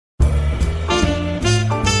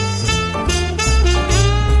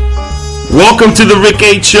Welcome to the Rick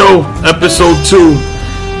H Show, episode 2.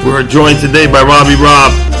 We're joined today by Robbie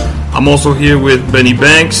Rob. I'm also here with Benny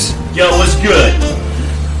Banks. Yo, what's good?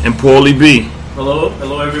 And Paulie B. Hello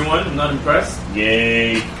everyone. I'm not impressed.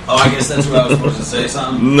 Yay. Oh, I guess that's what I was supposed to say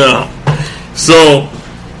something. No. So,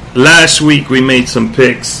 last week we made some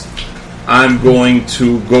picks. I'm going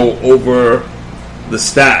to go over the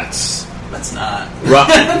stats. Let's not.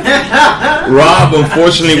 Rob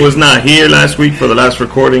unfortunately was not here last week for the last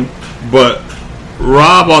recording, but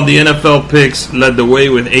Rob on the NFL picks led the way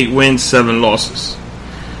with 8 wins, 7 losses.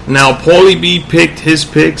 Now, Paulie B picked his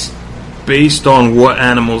picks based on what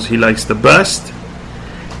animals he likes the best,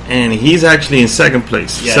 and he's actually in second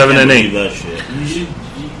place, 7 and 8. That shit.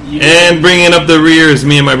 And bringing up the rear is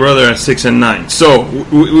me and my brother at 6 and 9. So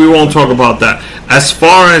we won't talk about that. As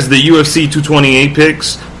far as the UFC 228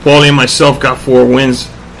 picks, Paulie and myself got 4 wins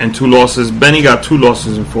and 2 losses. Benny got 2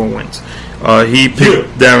 losses and 4 wins. He picked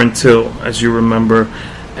Darren Till, as you remember,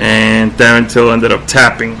 and Darren Till ended up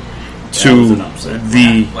tapping to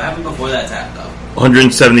the What happened before that tap, though?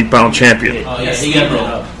 170-pound champion. Oh, yeah, he got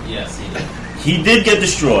rolled. Yes, he did. He did get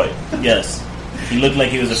destroyed. Yes. He looked like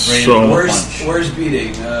he was afraid So- of a Worst punch.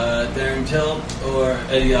 beating, Darren Till or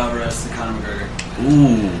Eddie Alvarez to Conor McGregor?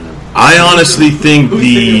 Ooh. I honestly think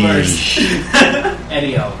Eddie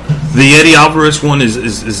Alvarez. the Eddie Alvarez one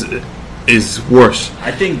is worse.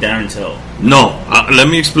 I think Darren Till. No, let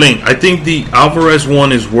me explain. I think the Alvarez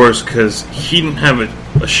one is worse because he didn't have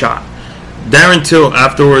a shot. Darren Till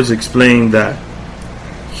afterwards explained that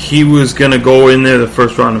he was going to go in there the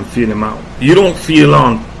first round and feel him out. You don't feel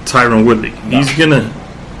on Tyron Woodley. No. He's going to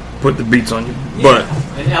put the beats on you. But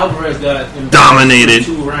And Alvarez got dominated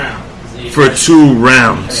for 2 rounds. for 2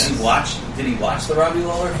 rounds. Did he watch the Robbie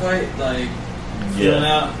Lawler fight? Like, feeling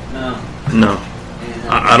Yeah. out? No. No,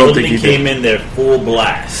 I don't think Woodley he came did. in there full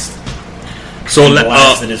blast. So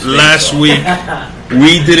blasted his face last off. week,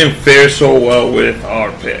 we didn't fare so well with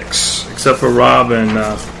our picks. Except for Rob and...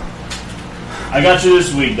 I got you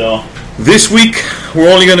this week, though. This week, we're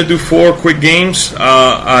only going to do 4 quick games.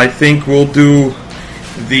 I think we'll do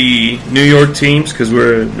the New York teams because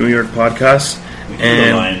we're a New York podcast. We do the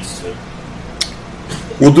And Lions, too.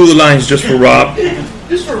 we'll do the Lions just for Rob.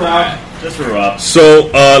 Just for Rob. Just for Rob. So,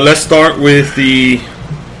 let's start with the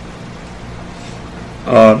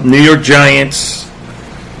New York Giants,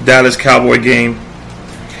 Dallas Cowboy game.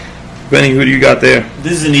 Benny, who do you got there?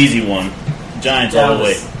 This is an easy one. Giants all the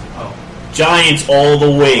way. Dallas. Oh. Giants all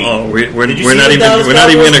the way. Oh, we're Did you not see even the Dallas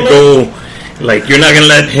going to Cowboys go. Like, you're not going to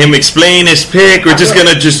let him explain his pick. We're just going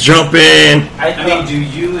to just jump in. I mean, do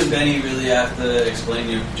you and Benny really have to explain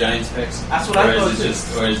your Giants picks? That's what I Or thought is it too.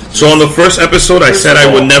 just, or is it just... So on the first episode, I First said of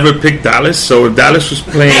I would all- never pick Dallas. So if Dallas was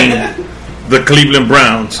playing the Cleveland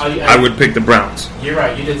Browns, Oh, yeah. I would pick the Browns. You're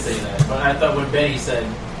right. You did say that. But I thought when Benny said,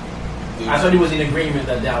 I thought he was in agreement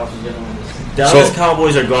that Dallas was going to win this. Dallas So-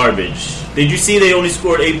 Cowboys are garbage. Did you see they only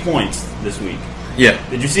scored 8 points this week? Yeah,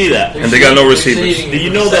 Did you see that? and they got no They're receivers. saving Did it you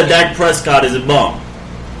for know the that second. Dak Prescott is a bum?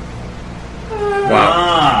 Wow.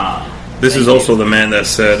 Ah. This is also the man that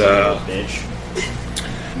said Bitch.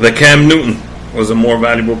 that Cam Newton was a more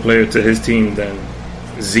valuable player to his team than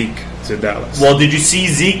Zeke to Dallas. Well, did you see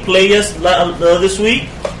Zeke play this week?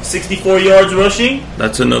 64 yards rushing.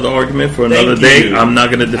 That's another argument for another Thank day. you. I'm not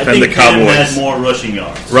going to I defend think the Cam Cowboys. has more rushing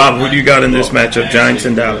yards. Rob, who do you got in this Well, matchup? I Giants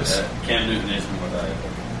and actually agree Dallas. with that. Cam Newton is more valuable.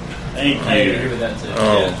 Thank I agree you. with that too.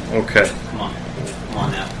 Oh, okay. Come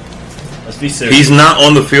on now. Let's be serious. He's not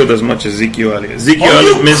on the field as much as Ezekiel Elliott. Ezekiel Are you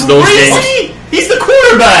Elliott missed those games. crazy? He's the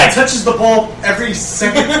quarterback. Touches the ball every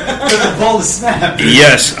second for the ball to snap.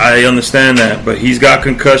 Yes, I understand that, but he's got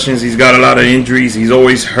concussions. He's got a lot of injuries. He's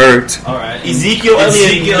always hurt. All right. Ezekiel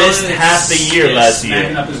Elliott missed Elliott's half the year last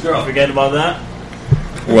smacking year. up his girl. Forget about that.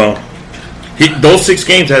 Well, those 6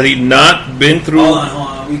 games, has he not been through? Hold on.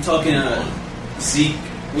 Are we talking Zeke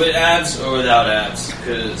with abs or without abs?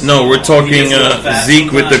 'Cause No, we're he talking gets a little fat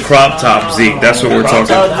Zeke with the sometimes. crop top Zeke. That's what we're Crop talking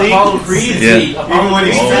top about. Zeke? Apollo Creed. Yeah. Zeke. Even when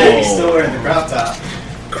he's Oh. fat, he's still wearing the crop top.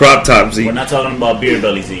 Crop top We're Zeke. not talking about beer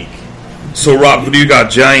belly Zeke. So, Rob, who do you got?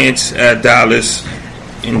 Giants at Dallas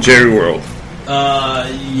in Jerry World. Yeah.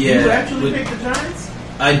 You actually with- picked the Giants?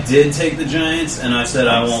 I did take the Giants, and I said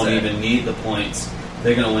I won't Upset. even need the points.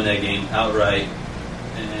 They're going to win that game outright.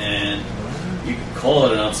 And you could call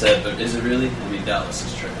it an upset, but is it really? I mean, Dallas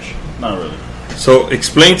is trash. Not really. So,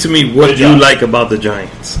 explain to me what Good you job. like about the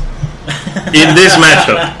Giants in this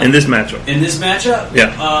matchup. In this matchup. In this matchup,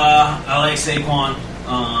 Yeah. I like Saquon.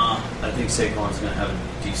 I think Saquon's going to have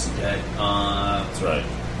a decent day. That's right.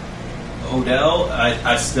 Odell,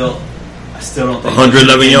 I still don't think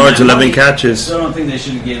 111 yards, 11 money. catches. Still don't think they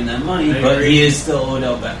should have given him that money, I but agree. he is still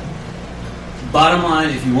Odell Beckham. Bottom line,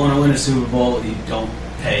 if you want to win a Super Bowl, you don't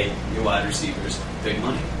pay your wide receivers big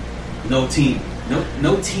money. No team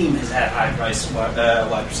has had high-priced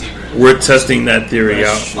wide receivers. We're testing that theory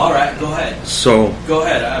out. All right, go ahead. So Go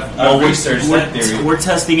ahead. I've researched that theory. We're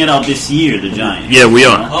testing it out this year, the Giants. yeah, we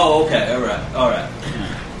are. Oh, okay. All right.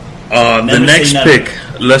 The Never next say never. pick.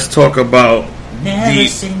 Let's talk about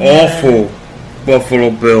the awful Buffalo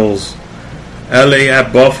Bills. LA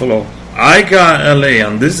at Buffalo. I got LA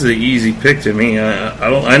on. This is an easy pick to me.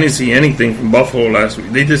 I didn't see anything from Buffalo last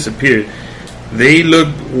week. They disappeared. They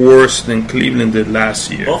looked worse than Cleveland did last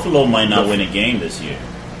year. Buffalo might not win a game this year.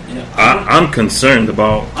 Yeah. I'm concerned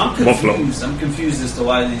about I'm Buffalo. confused. I'm confused as to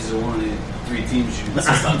why these are one of the three teams you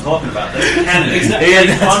insist on talking about. They're candidates.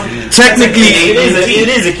 Technically, It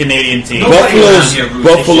is a Canadian team.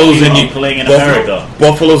 Buffalo's in playing in America.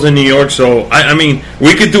 Buffalo's in New York. So I mean,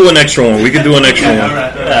 we could do an extra one. We could do an extra All one.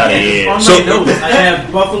 right. Get out of here. On So- my notes, I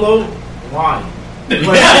have Buffalo wine. That's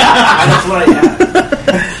what I have.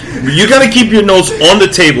 You got to keep your notes on the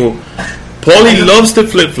table. Paulie loves to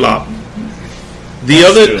flip flop. The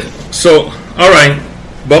other, true. so all right,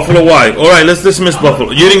 Buffalo. Why? All right, let's dismiss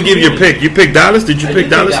Buffalo. You didn't give your pick. You picked Dallas. Did you pick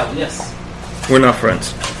Dallas? Yes. We're not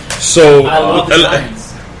friends. So I love the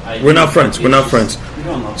Giants. we're not friends. We're not friends. You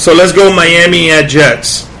don't know. So let's go Miami at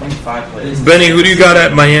Jets. 25 players. Benny, who do you got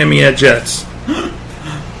at Miami at Jets?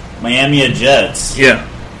 Miami at Jets. Yeah.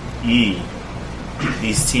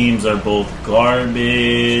 These teams are both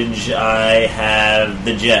garbage. I have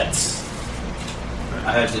the Jets.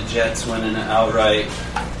 I have the Jets winning outright.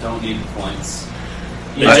 Don't need the points.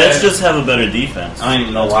 The Jets just have a better defense. I don't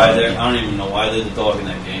even know why they're the dog in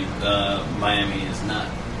that game. Miami is not.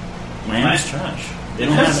 Miami's trash. They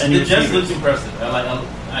don't have any The Jets receivers. looks impressive.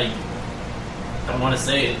 I don't want to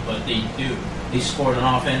say it, but they do. They scored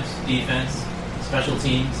on offense, defense, special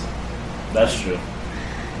teams. That's true.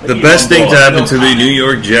 The best thing to happen to the New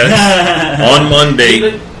York Jets on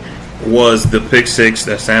Monday was the pick six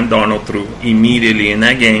that Sam Darnold threw immediately in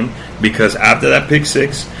that game, because after that pick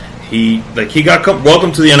six, he got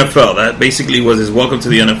welcome to the NFL. That basically was his welcome to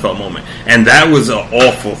the NFL moment, and that was an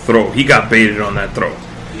awful throw. He got baited on that throw.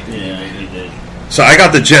 Yeah, he did. So I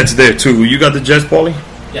got the Jets there too. You got the Jets, Paulie?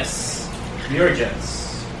 Yes. New York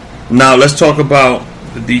Jets. Now let's talk about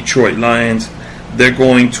the Detroit Lions. They're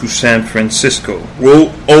going to San Francisco.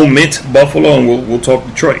 We'll omit Buffalo and we'll talk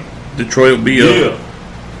Detroit. Detroit will be a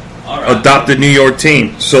All right. adopted New York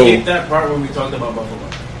team. So Keep that part where we talked about Buffalo.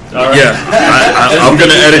 All right. yeah, I'm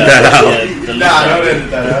gonna edit that out. Yeah, delete that.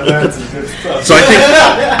 edit that out. That's a good stuff. So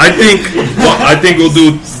I think we'll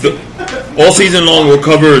do all season long. We'll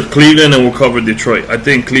cover Cleveland and we'll cover Detroit. I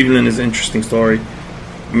think Cleveland is an interesting story.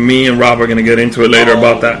 Me and Rob are gonna get into it later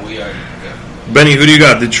about that. We are. Benny, who do you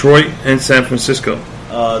got? Detroit and San Francisco.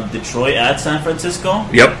 Detroit at San Francisco.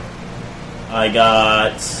 Yep. I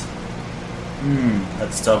got.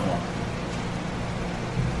 That's a tough one.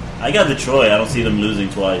 I got Detroit. I don't see them losing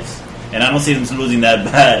twice, and I don't see them losing that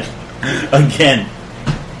bad again.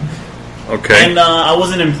 Okay. And I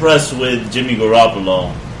wasn't impressed with Jimmy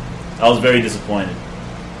Garoppolo. I was very disappointed.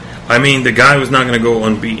 I mean, the guy was not going to go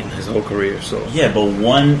unbeaten his whole career. So, Yeah, but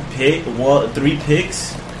 3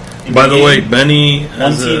 picks. in by the game, way, Benny one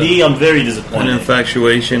has TD. I'm very an disappointed.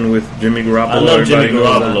 infatuation with Jimmy Garoppolo. I love Jimmy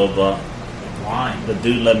Everybody knows that. Garoppolo, but Wine. the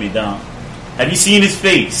dude let me down. Have you seen his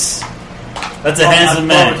face? That's a I handsome thought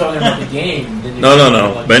man. we're talking about the game. Then you No, said,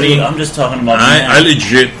 no. like, Benny- Dude, I'm just talking about. the I man.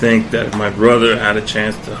 legit think that if my brother had a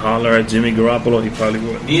chance to holler at Jimmy Garoppolo, he probably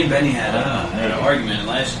would. Me and Benny had an argument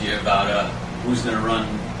last year about who's going to run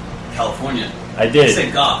California. I I did.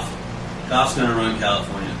 said Goff. Goff's going to run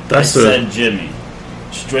California. I That's said Jimmy.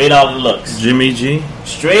 Straight out of looks. Jimmy G.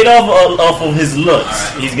 Straight off of his looks.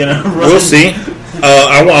 All right. He's gonna run. We'll see.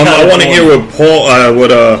 I want to hear what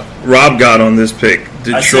Rob got on this pick.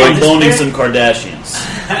 I saw him Detroit. boning some Kardashians.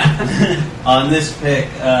 On this pick,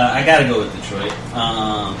 I got to go with Detroit.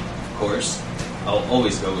 Of course, I'll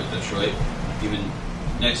always go with Detroit, even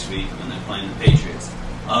next week when they're playing the Patriots.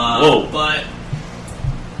 Whoa. But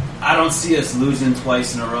I don't see us losing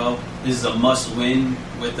twice in a row. This is a must-win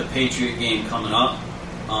with the Patriot game coming up.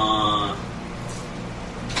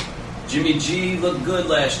 Jimmy G looked good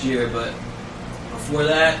last year, but before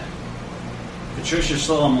that, Patricia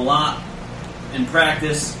saw him a lot in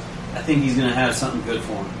practice. I think he's going to have something good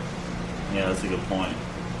for him. Yeah, that's a good point.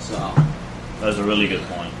 So, That's a really good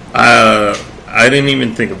point. I didn't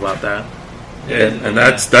even think about that. And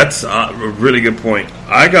that's a really good point.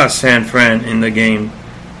 I got San Fran in the game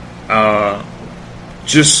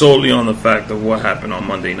just solely on the fact of what happened on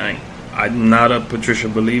Monday night. I'm not a Patricia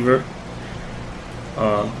believer.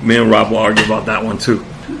 Me and Rob will argue about that one too.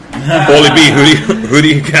 Paulie B, who do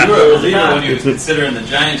you got? You were a believer when you were considering the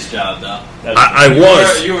Giants job, though. I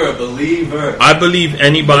was. You were a believer. I believe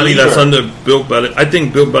anybody that's under Bill Belichick. I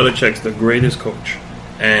think Bill Belichick's the greatest coach,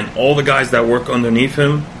 and all the guys that work underneath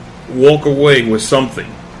him walk away with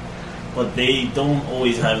something. But they don't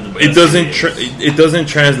always have the best. It doesn't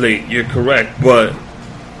translate. You're correct, but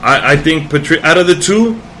I think out of the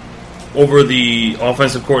two, over the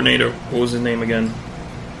offensive coordinator, what was his name again?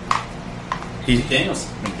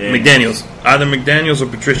 McDaniels. Either McDaniels or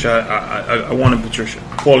Patricia. I wanted Patricia.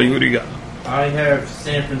 Paulie, who do you got? I have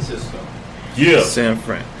San Francisco. Yeah. San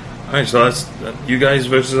Fran. All right, so that's you guys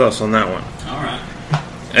versus us on that one. All right.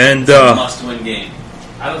 And It's a must-win game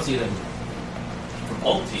I don't see them for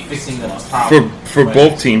both teams. fixing the problem. for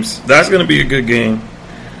both teams, that's going to be a good game.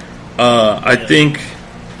 I think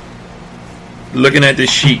looking at this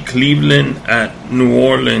sheet, Cleveland at New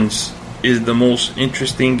Orleans is the most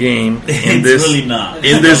interesting game in It's this really not.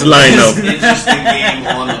 in this lineup. Interesting game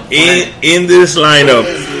on the planet. In this lineup,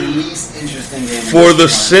 It is the least interesting game for on the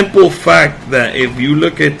this planet. simple fact that if you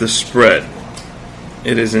look at the spread,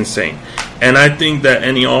 it is insane. And I think that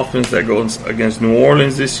any offense that goes against New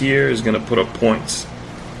Orleans this year is going to put up points.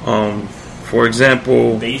 For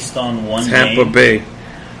example, Based on one Tampa game, Bay.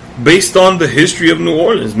 Based on the history of New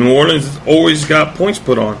Orleans has always got points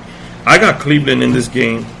put on. I got Cleveland in this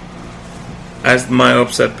game as my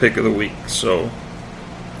upset pick of the week. So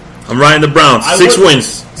I'm riding the Browns. Six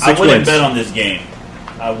wins. I wouldn't bet on this game.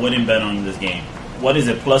 What is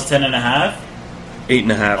it? Plus 10.5?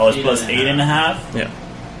 8.5. Oh, it's plus 8.5. Yeah.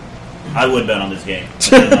 I would bet on this game.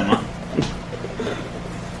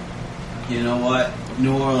 You know what?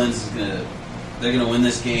 New Orleans they're gonna win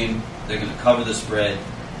this game. They're gonna cover the spread.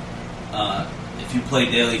 If you play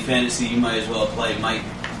daily fantasy, you might as well play Mike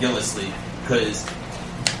Gillislee because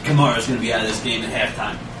Kamara's gonna be out of this game at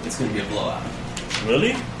halftime. It's gonna be a blowout.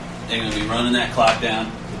 Really? They're gonna be running that clock down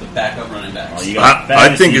with the backup running backs. Oh, you got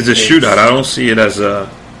I think it's a fantasy shootout. I don't see it as a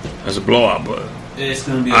blowout, but It's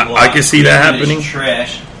gonna be a I blowout. can see that Cleveland is happening.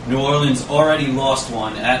 Trash. New Orleans already lost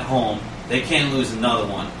one at home. They can't lose another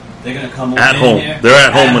one. They're gonna come over At in home. here, They're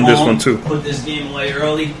at home in this one, too. Put this game away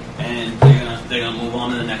early, and they're gonna move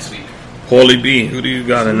on to the next week. Paulie B, who do you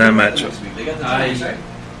got in that matchup? Next week. They got the I- Giants, right?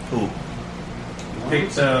 Who?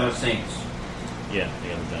 Picked Saints. Yeah, they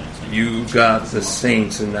got the Giants. You got the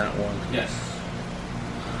Saints in that one. Yes.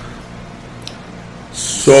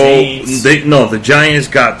 So Saints. the Giants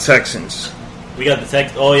got Texans. We got the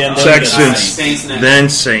Texans. Oh, yeah. And then we got the Texans, Saints next. then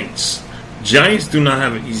Saints. Giants do not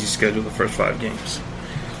have an easy schedule the first 5 games.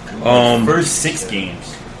 First 6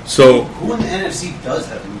 games. So Who in the NFC does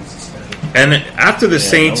have an easy schedule? and after the Yeah,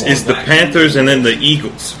 Saints no is the one. Panthers and then the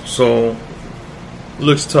Eagles. So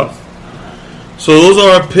looks tough. So those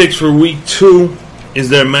are our picks for week 2. Is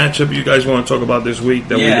there a matchup you guys want to talk about this week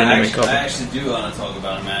that we didn't even I cover? actually do want to talk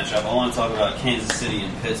about a matchup. I want to talk about Kansas City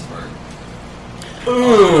and Pittsburgh.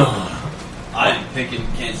 I am picking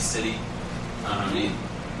Kansas City.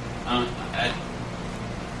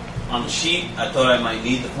 On the sheet, I thought I might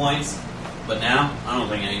need the points, but now I don't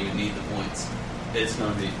think I even need the points. It's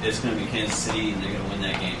gonna be Kansas City, and they're gonna win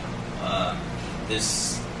that game.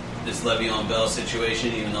 This Le'Veon Bell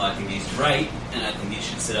situation, even though I think he's right, and I think he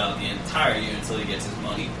should sit out the entire year until he gets his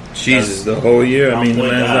money. Jesus, the whole year. I I'm mean, the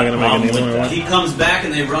with man's that. not going to make I'm any with money. that. right? He comes back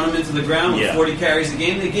and they run him into the ground with Yeah. 40 carries a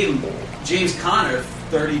game. They gave him James Conner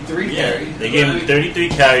 33 carries. They gave him 33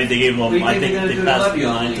 carries. They gave him, What do you I think think they're going to they do to passed Le'Veon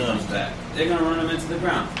when 9 he comes times. back? They're going to run him into the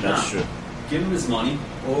ground. That's No. true. Give him his money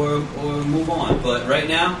or move on. But right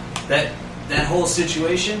now, that whole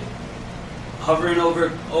situation, hovering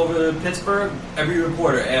over Pittsburgh, every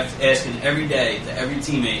reporter asking every day to every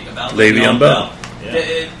teammate about Le'Veon Bell.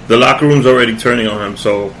 Yeah. The locker room's already turning on him.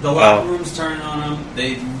 So The locker room's turning on him.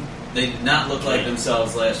 They did not look like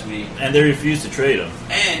themselves last week. And they refused to trade him.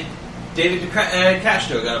 And David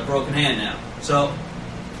Castro got a broken hand now. So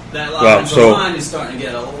that Wow, offensive so- line is starting to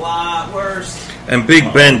get a lot worse. and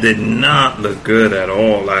Big Ben did not look good at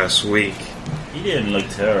all last week. He didn't look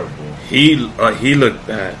terrible. He looked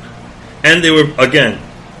bad, and they were again.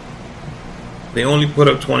 They only put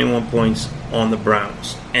up 21 points on the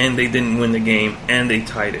Browns, and they didn't win the game, and they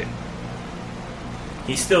tied it.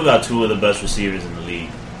 He still got 2 of the best receivers in the league.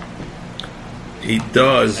 He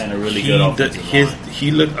does, And a really good offensive line. He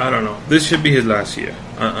looked. I don't know. This should be his last year.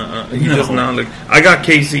 He No. does not look. I got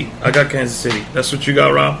KC. I got Kansas City. That's what you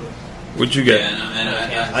got, Rob. What'd you Yeah, get? and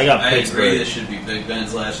I got I agree. Pittsburgh. This should be Big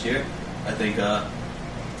Ben's last year. I think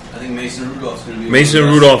Mason Rudolph's going to be Mason one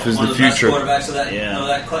of Rudolph is one the of best future. quarterbacks of that Yeah. of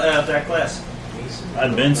that class.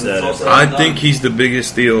 I've been said it. I think he's the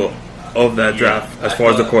biggest steal of that draft as far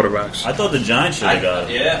as the quarterbacks. I thought the Giants should have got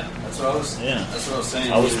him. Yeah, that's what I was. Yeah. That's what I was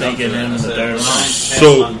saying. I was thinking him in the third round.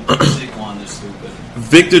 So- Saquon is stupid.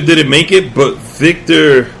 Victor didn't make it, but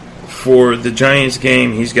Victor, for the Giants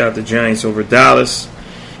game, he's got the Giants over Dallas.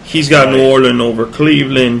 He's got New Orleans over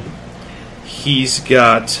Cleveland. He's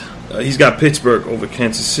got Pittsburgh over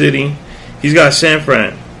Kansas City. He's got San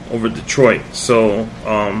Fran over Detroit. So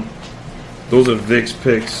those are Vic's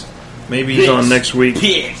picks. Maybe he's on next week.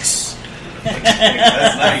 Picks.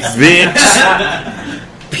 That's nice.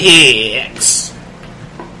 Vic's picks.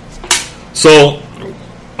 So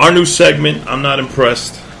our new segment, I'm not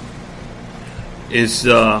impressed, is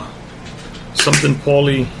something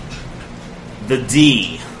Paulie. The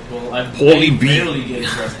D. Well, I Paulie B. barely get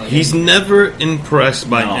impressed by He's him. never impressed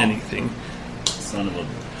by No. anything. Son of a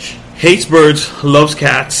bitch. Hates birds, loves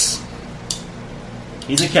cats,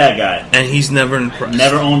 He's a cat guy. and he's never impressed.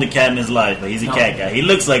 Never owned a cat in his life, but he's a No. cat guy. He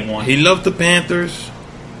looks like one. He loved the Panthers,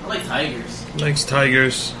 I like tigers. likes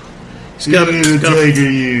tigers. He's got a He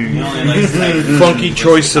only likes tigers. funky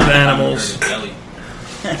choice of animals. Belly.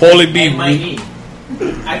 Paulie And B. my knee.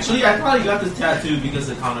 Actually, I probably got this tattoo because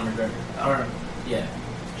of Conor McGregor. Or, yeah.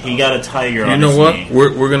 He got a tiger You on know his what? knee.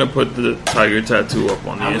 We're gonna put the tiger tattoo up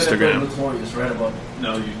on the I'm Instagram. gonna put Notorious right above it.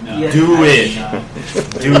 No, you no. Yeah, Do actually it.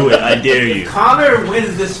 not. Do it. I dare you. If Conor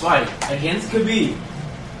wins this fight against Khabib,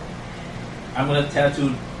 I'm gonna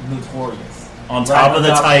tattoo Notorious. On top of the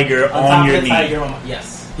tiger on on top your of the knee. tiger on my,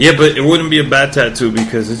 yes. Yeah, but it wouldn't be a bad tattoo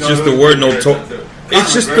because it's just the no, word no, notorious. no, no.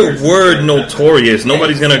 It's just the McGregor's word tattoo. notorious.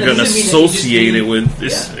 Nobody's That gonna doesn't mean that you just associate it mean- with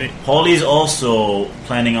this. Paulie's also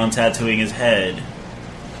planning on tattooing his head.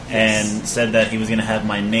 And said that he was going to have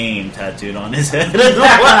my name tattooed on his head.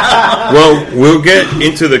 Well, we'll get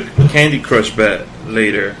into the Candy Crush bet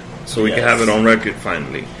later, so we can Yes. have it on record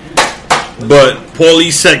finally. But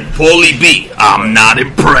Paulie B, I'm not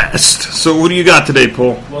impressed. So what do you got today,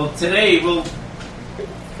 Paul? Well,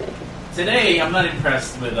 today I'm not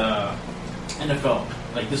impressed with NFL.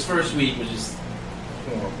 Like this first week was just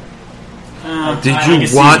horrible. Did I you can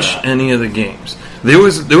see watch that. any of the games? There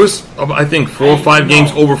was I think 4 or 5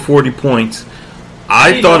 games over 40 points.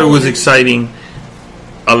 I didn't thought it know was it- exciting.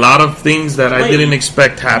 A lot of things that I Wait. didn't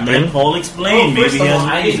expect Let happened. Paul explain. Well, Maybe first he of all,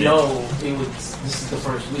 hasn't I used didn't it. know it was. This is the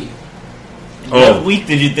first week. Oh. What week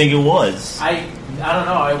did you think it was? I don't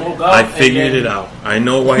know. I woke up. I and figured then- it out. I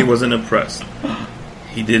know why he wasn't impressed.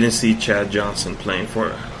 He didn't see Chad Johnson playing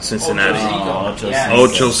for Cincinnati. Ocho Cinco. Oh, Yes.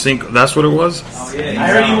 Ocho Cinco. That's what it was? Oh yeah, he's I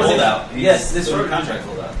heard he on was in- holdout. yes, this His was- contract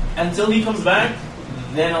holdout. Until he comes back,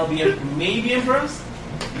 then I'll be maybe impressed.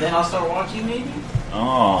 Then I'll start watching. Maybe.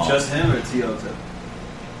 Oh. Just him or T.O. too?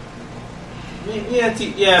 Yeah.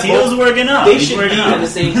 Yeah. Tito's both- working out. They He's should be working in out. the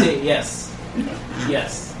same thing. Yes.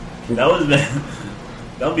 Yes. That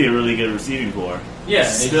would be a really good receiving core. Yeah.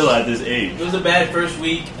 Still at this age. It was a bad first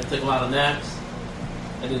week. I took a lot of naps.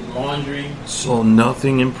 I did laundry. So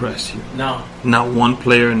nothing impressed you. No, Not one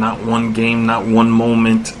player, not one game, not one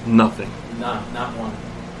moment, nothing. not one.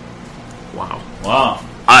 Wow. Wow.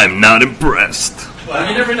 I'm not impressed. But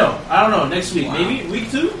you never know. I don't know. Next week, Wow. maybe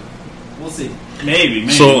week 2. We'll see. Maybe.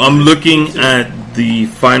 So I'm looking at the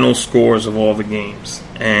final scores of all the games,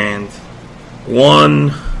 and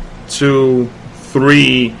 1, 2,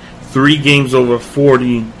 3 games over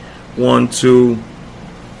 40, 1, 2,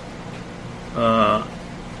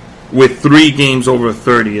 with 3 games over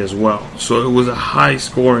 30 as well. So it was a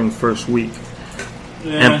high-scoring first week.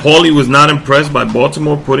 And Paulie was not impressed by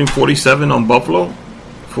Baltimore putting 47 on Buffalo,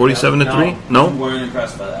 47-3. You No, weren't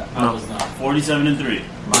impressed by that. I was not. 47-3.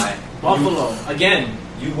 My Buffalo again.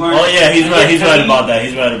 You weren't. Oh yeah, he's right. He's right about that.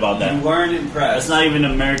 He's right about You that. weren't impressed. That's not even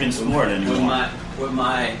an American sport anymore. With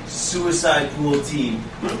my suicide pool team,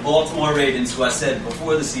 the Baltimore Ravens, who I said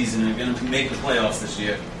before the season are going to make the playoffs this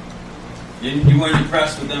year. You weren't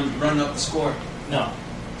impressed with them running up the score, No,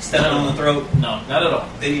 stepping on the throat. no, not at all.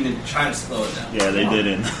 They didn't even try to slow it down. Yeah, they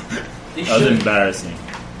didn't. They That was should. embarrassing.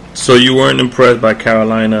 so you weren't impressed by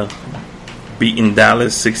Carolina beating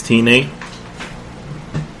Dallas 16-8?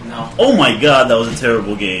 No, Oh my God, that was a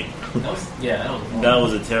terrible game. that was That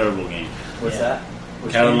was a terrible game. What's Yeah. that?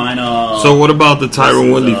 Which Carolina. So what about the Tyron This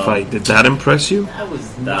is, Woodley fight? Did that impress you? That was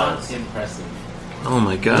That not was- impressive. Oh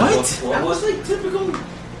my god! What was like typical.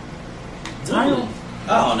 Title.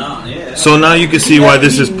 Oh no, yeah. So now you can see why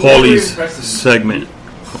this is Never Paulie's impressed me. segment.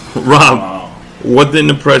 Rob, Wow. what didn't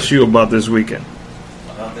impress you about this weekend?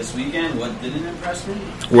 About this weekend, what didn't impress me?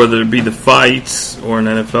 Whether it be the fights or an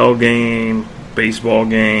NFL game, baseball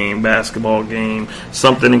game, basketball game,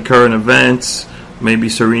 something in current events, maybe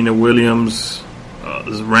Serena Williams'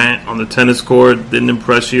 rant on the tennis court didn't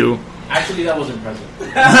impress you. Actually, that was impressive.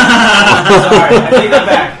 Sorry, I take that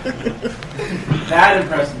back. That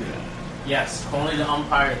impressed me. Yes, calling the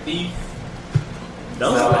umpire a thief. That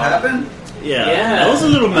Is was that what happened? Yeah, Yeah. that was a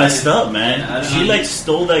little messed up, man. Yeah, She like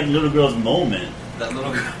stole that little girl's moment. That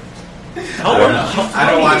little girl. How, I don't know. how-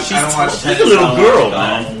 I don't watch. She's, I don't watch. she's a little girl,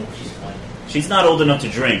 man. Oh, she's funny. She's not old enough to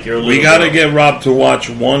drink. You're a little We got to girl. get Rob to watch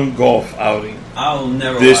one golf outing I'll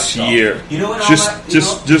never this watch golf. year. You know what?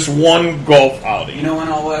 Just one golf outing. You know when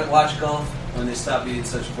I'll watch golf? When they stop being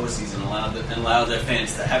such pussies and allow their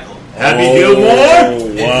fans to heckle. Happy Oh,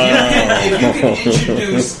 Gilmore? wow. If you can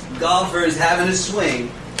introduce golfers having a swing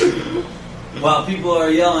while people are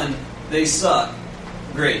yelling, they suck.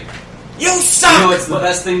 Great. You suck! You know what's the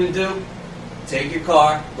best thing to do? Take your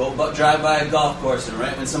car, go drive by a golf course, and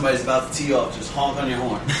right when somebody's about to tee off, just honk on your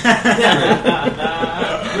horn.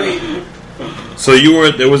 Great. So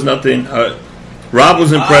there was nothing. Rob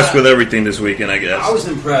was impressed with everything this weekend, I guess. I was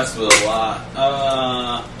impressed with a lot.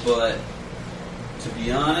 But to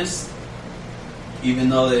be honest, even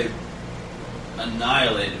though they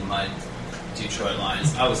annihilated my Detroit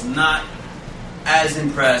Lions, I was not as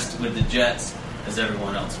impressed with the Jets as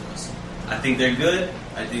everyone else was. I think they're good.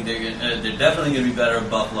 I think they're definitely going to be better at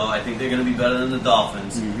Buffalo. I think they're going to be better than the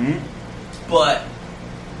Dolphins. Mm-hmm. But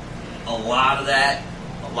a lot of that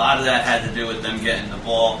had to do with them getting the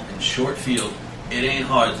ball in short field. It ain't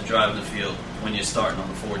hard to drive the field when you're starting on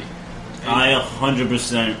the 40. I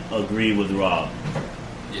 100% agree with Rob.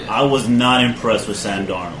 Yeah. I was not impressed with Sam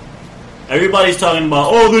Darnold. Everybody's talking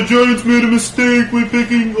about, oh, the Giants made a mistake with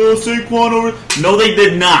picking Saquon over. No, they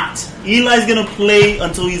did not. Eli's going to play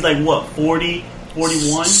until he's like, what, 40,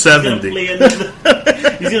 41? 70. He's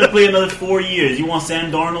going to play another 4 years. You want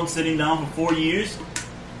Sam Darnold sitting down for 4 years?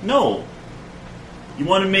 No. You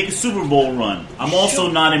want to make a Super Bowl run. I'm also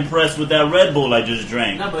not impressed with that Red Bull I just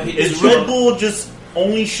drank. No, but Is Red Bull just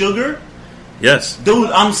only sugar? Yes. Dude,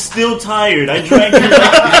 I'm still tired. I drank it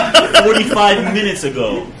like 45 minutes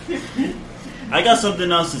ago. I got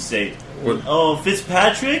something else to say. What? Oh,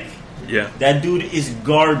 Fitzpatrick? Yeah. That dude is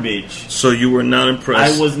garbage. So you were not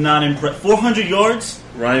impressed. I was not impressed. 400 yards?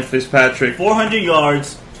 Ryan Fitzpatrick. 400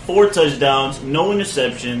 yards, 4 touchdowns, no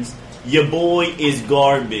interceptions. Your boy is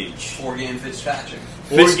garbage. 4-game Fitzpatrick.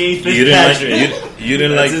 4-game Fitzpatrick. You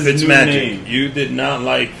didn't That's like his new Fitzmagic. name. You did not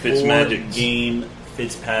like Fitzmagic. 4-game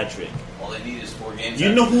Fitzpatrick. All they need is 4 games.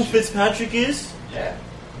 You know who Fitzpatrick is? Yeah.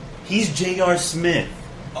 He's J.R. Smith.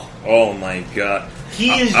 Oh my God. He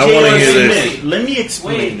is I wanna J.R. hear Smith. this. Let me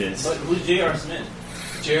explain Wait, this. but who's J.R. Smith?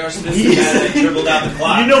 J.R. Smith's the guy that dribbled out the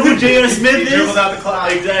clock. You know who J.R. Smith is? Dribbled out the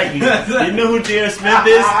clock. Exactly. You know who J.R. Smith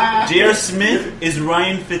is? J.R. Smith is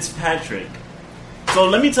Ryan Fitzpatrick. So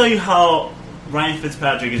let me tell you how Ryan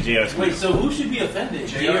Fitzpatrick is J.R. Smith. Wait, so who should be offended?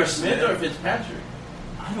 J.R. Smith or Fitzpatrick?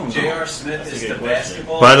 I don't know. J.R. Smith That's a is good the question.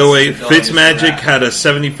 basketball. By the way, that's the dog Fitzmagic is had a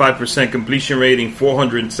 75% completion rating,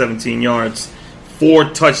 417 yards,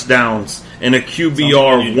 4 touchdowns, and a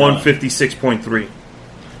QBR of 156.3.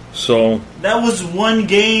 So That was one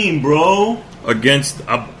game, bro. against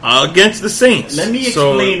the Saints. Let me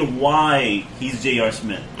explain why he's J.R.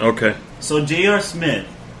 Smith. Okay. So J.R. Smith,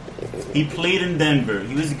 he played in Denver.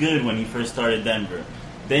 He was good when he first started Denver.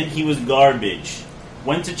 Then he was garbage.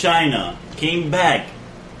 Went to China, came back,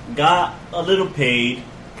 got a little paid,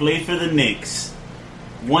 played for the Knicks,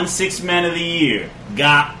 won 6th Man of the Year,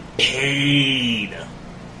 got paid.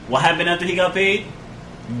 What happened after he got paid?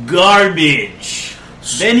 Garbage.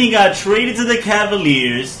 Then he got traded to the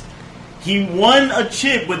Cavaliers. He won a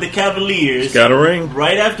chip with the Cavaliers. Got a ring.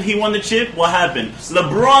 Right after he won the chip, what happened?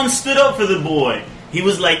 LeBron stood up for the boy. He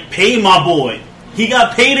was like, pay my boy. He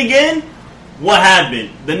got paid again? What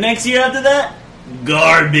happened? The next year after that?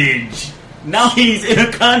 Garbage. Now he's in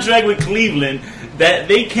a contract with Cleveland that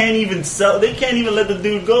they can't even sell. They can't even let the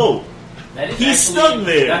dude go. That is He's stuck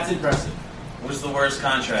there. That's impressive. What's the worst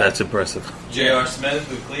contract? That's impressive. J.R. Smith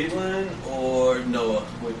with Cleveland or Noah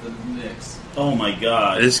with the Knicks? Oh my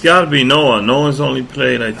God. It's got to be Noah. Noah's only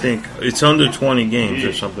played, I think, it's under 20 games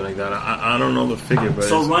or something like that. I don't know the figure, but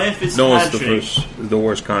So it's, Ryan Noah's Fitzpatrick, the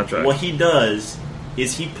worst contract. what he does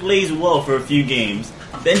is he plays well for a few games.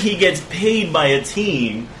 Then he gets paid by a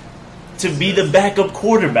team to be the backup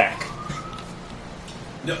quarterback.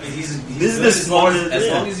 No, he's This is good the as long smartest- as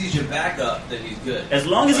yeah. long as he's your backup, then he's good. As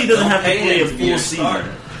long as he But doesn't don't have to pay play him a to be full your season.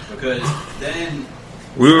 starter, because then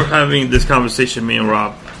We were having this conversation, me and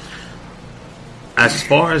Rob. As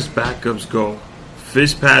far as backups go,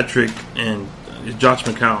 Fitzpatrick and Josh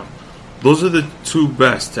McCown, those are the 2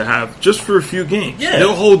 best to have just for a few games. Yeah.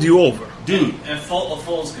 They'll hold you over. Dude, and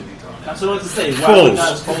Foles could be thrown in. That's what I was to say. Why Foles. would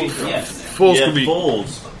not Foles? Yes. Foles yeah, could be.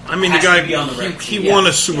 Foles. I mean, the Has guy to be on the right he team. won a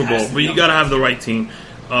Yes. Super He has Bowl, to but be you on got to the have the right team.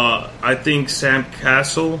 I think Sam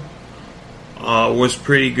Castle was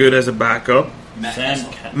pretty good as a backup. Matt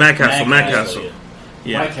Castle.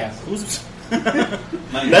 Yeah. White Castle. Who's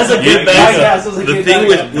That's a good backup. The thing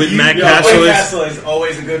with Matt Castle White is Castle is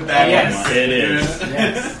always a good backup. Yes. it is.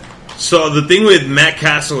 Yes. so. The thing with Matt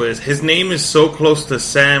Castle is his name is so close to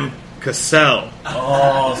Sam Cassell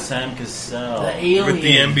Oh, Sam Cassell. The alien. with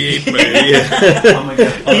the NBA player. Yeah. I'm gonna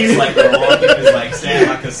get folks like they're all because like Sam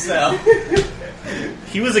I could sell.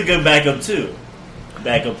 He was a good backup too.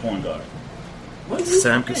 Backup point guard.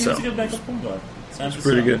 Sam Yeah, he was Cassell. a good backup point guard. Sam It's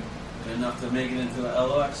pretty good. Good enough to make it into the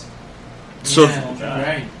LOX. So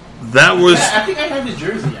Right. that was I think I have his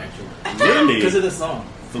jersey actually Really? because of the song,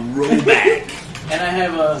 Throwback. and I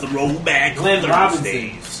have a Throwback Glenn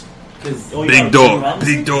Thursdays. because Oh, you big got dog, Glenn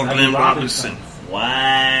Robinson? big dog, Glenn Robinson. Wow.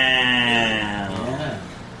 yeah.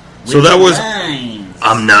 So that was Lines.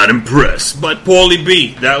 I'm not impressed. But Paulie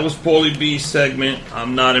B, that was Paulie B's segment.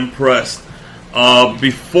 I'm not impressed.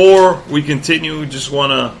 Before we continue, just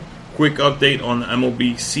want a quick update on the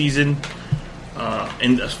MLB season.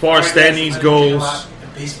 And as far as standings goes,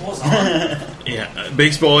 Baseball's on. yeah,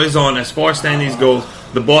 baseball is on. As far as standings goes,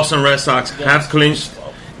 the Boston Red Sox have clinched.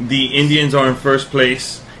 The Indians are in first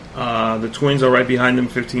place. The Twins are right behind them,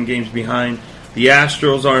 15 games behind. The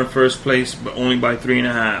Astros are in first place, but only by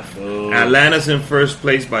 3.5. Oh. Atlanta's in first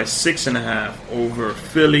place by 6.5 over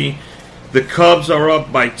Philly. The Cubs are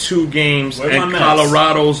up by 2 games, Where and my Mets?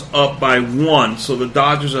 Colorado's up by 1. So the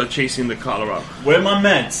Dodgers are chasing the Colorado. Where are my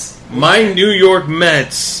Mets? My New York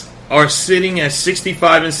Mets are sitting at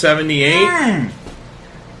 65 and 78,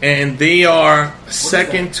 and they are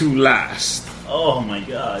second to last. Oh my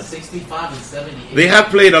God. 65 and 78. They have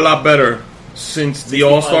played a lot better since the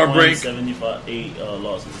All-Star break. 78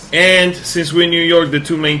 losses. And since we're in New York, the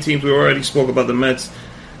two main teams, we already spoke about the Mets.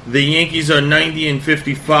 The Yankees are 90 and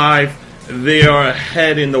 55. They are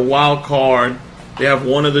ahead in the wild card. They have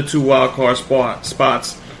one of the 2 wild card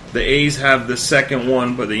spots. The A's have the second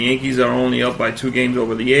one, but the Yankees are only up by 2 games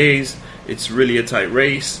over the A's. It's really a tight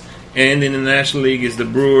race. And in the National League is the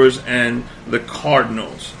Brewers and the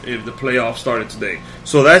Cardinals if the playoffs started today.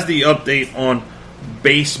 So that's the update on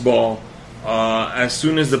baseball. As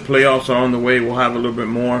soon as the playoffs are on the way, we'll have a little bit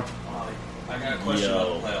more. I got a question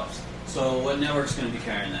about the playoffs. So what network's going to be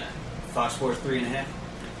carrying that? Fox Sports 3.5?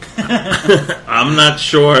 I'm not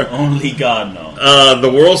sure. Only God knows.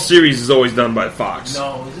 The World Series is always done by Fox.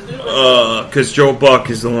 No, is it? Because Joe Buck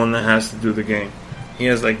is the one that has to do the game. He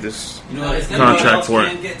has like this. You know what? Contract for it.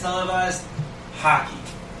 Can't get televised? Hockey.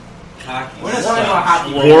 We're not talking about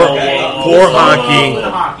hockey. Poor hockey.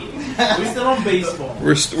 Hockey. We're still on baseball.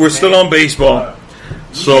 We're still on baseball.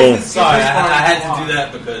 So Sorry, I had to do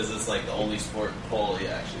that because it's like the only sport Paulie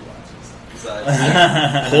actually watches.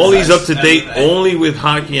 Besides, Paulie's up to date only with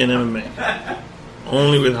hockey and MMA.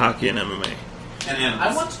 Only with hockey and MMA. and I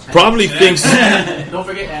animals. watch. Probably thinks Don't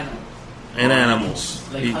forget animals. and animals.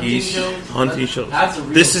 Like hunting He's shows. hunting shows. That's a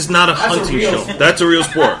real- This is not a that's a hunting real show. sport. That's a real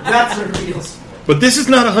sport. That's a real sport. But this is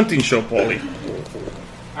not a hunting show, Paulie.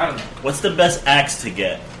 I don't know. What's the best axe to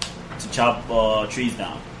get to chop trees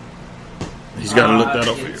down? He's got to look that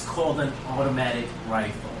up for you. It's called an automatic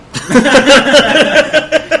rifle.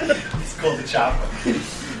 It's called the chopper.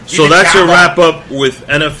 So that's your wrap up with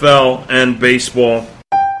NFL and baseball.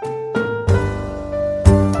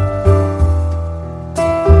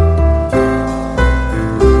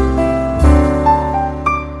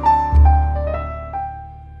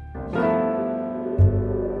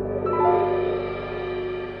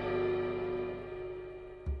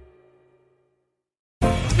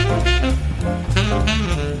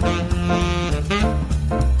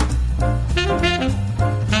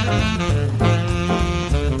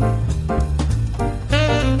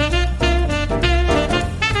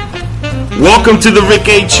 Welcome to the Rick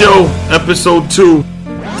H Show, episode 2.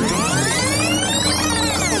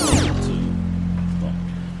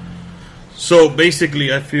 So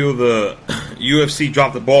basically, I feel the UFC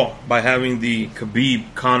dropped the ball by having the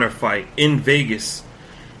Khabib-Conor fight in Vegas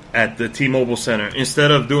at the T-Mobile Center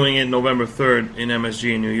instead of doing it November 3rd in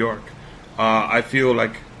MSG in New York. I feel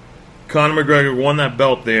like Conor McGregor won that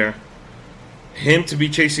belt there. Him to be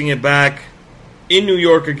chasing it back in New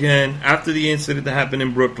York again after the incident that happened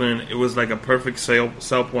in Brooklyn, it was like a perfect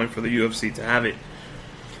sell point for the UFC to have it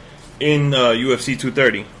in UFC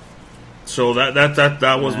 230. So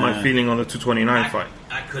that was my feeling on the 229 fight.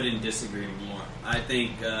 I couldn't disagree more. I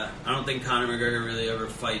don't think Conor McGregor really ever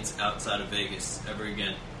fights outside of Vegas ever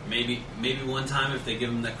again. Maybe one time if they give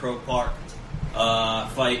him that Croke Park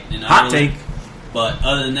fight in Hot Ireland. take. But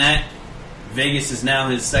other than that, Vegas is now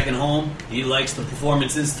his second home. He likes the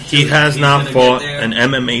Performance Institute. He has He's not gonna fought get there. an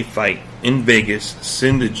MMA fight in Vegas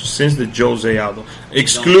since the Jose Aldo,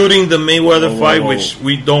 excluding the Mayweather Whoa, fight, whoa. which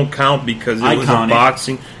we don't count because I it was count a it.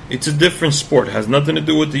 boxing. It's a different sport. It has nothing to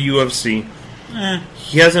do with the UFC. Eh.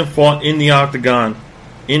 He hasn't fought in the octagon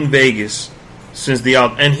in Vegas since the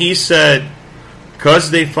Aldo. And he said,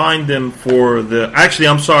 because they fined him for the... Actually,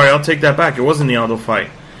 I'm sorry, I'll take that back. It wasn't the Aldo fight.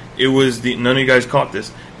 It was the... None of you guys caught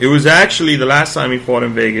this. It was actually the last time he fought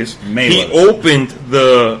in Vegas. He Mayweather. opened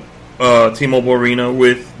the T-Mobile Arena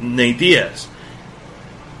with Nate Diaz.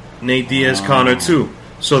 Nate Diaz, Conor too.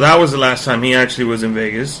 So that was the last time he actually was in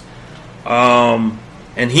Vegas.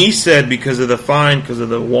 And he said because of the fine, because of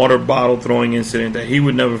the water bottle throwing incident, that he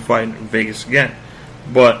would never fight in Vegas again.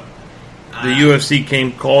 But the UFC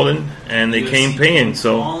came calling, and they UFC came paying.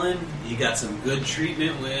 So calling. He got some good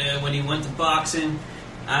treatment when he went to boxing.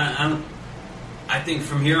 I think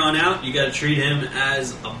from here on out, you got to treat him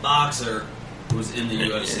as a boxer who's in the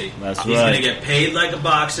UFC. That's He's right. going to get paid like a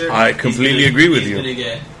boxer. I completely agree with you.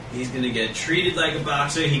 He's going to get treated like a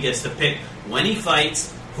boxer. He gets to pick when he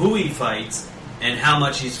fights, who he fights, and how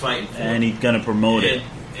much he's fighting for. And he's gonna promote it.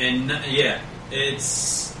 And yeah,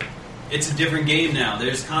 it's a different game now.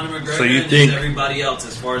 There's Conor McGregor So you and think there's everybody else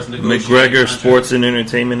as far as negotiating McGregor contracts. Sports and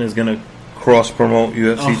Entertainment is going to cross-promote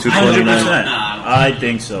UFC 100%. 229. I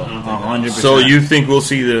think so. 100%. So you think we'll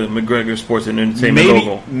see the McGregor Sports and Entertainment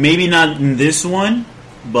logo? Maybe not in this one,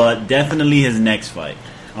 but definitely his next fight.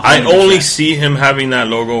 I 100%. only see him having that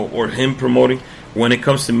logo or him promoting when it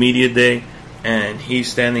comes to media day and he's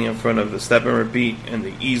standing in front of the step and repeat and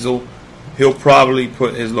the easel. He'll probably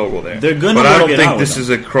put his logo there. They're gonna but I work don't it think out this with is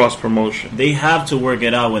a cross promotion. They have to work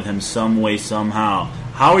it out with him some way, somehow.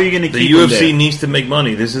 How are you going to The keep him UFC there? needs to make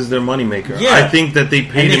money. This is their moneymaker. Yeah. I think that they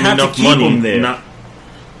paid And they him have to enough keep money. him there.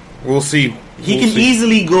 We'll see. He We'll can see.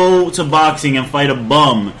 easily go to boxing and fight a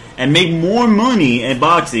bum and make more money at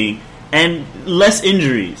boxing and less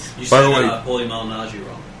injuries. You By said the way- Paulie Malignaggi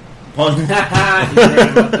wrong. You're right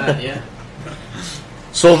about that, yeah.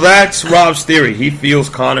 So that's Rob's theory. He feels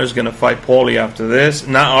Conor's going to fight Paulie after this.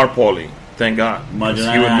 Not our Paulie. Thank God. 'Cause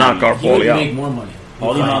he would knock our He would Paulie make out. more money.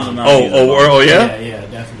 Oh, yeah? Yeah,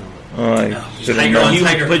 definitely. Should've Tiger known. on He would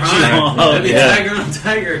Tiger put you crime. on. That'd be Yeah. Tiger on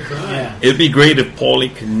Tiger crime. Yeah. It'd be great if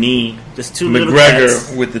Paulie could knee Just two little McGregor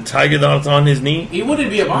cats. with the tiger dots on his knee, He wouldn't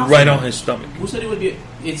be a boxer. right on his stomach. Who said it would be?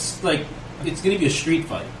 It's like it's gonna be a street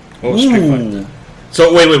fight. Oh, street fight. Ooh.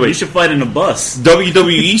 So wait. We should fight in a bus.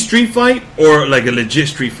 WWE street fight or like a legit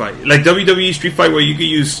street fight? Like WWE street fight where you could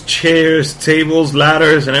use chairs, tables,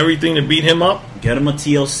 ladders, and everything to beat him up? Get him a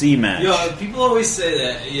TLC match. Yo, people always say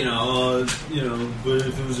that, but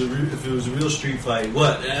if it was a real street fight,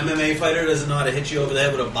 what? An MMA fighter doesn't know how to hit you over the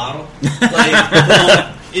head with a bottle? Like,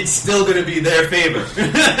 it's still going to be their favor.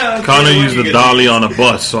 Connor used a dolly on a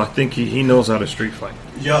bus, so I think he knows how to street fight.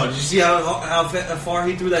 Yo, did you see how far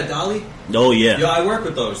he threw that dolly? Oh, yeah. Yo, I work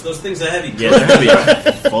with those. Those things are heavy. Yeah, they're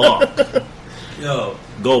heavy. Fuck. Yo,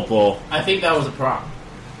 Go, Paul. I think that was a prop.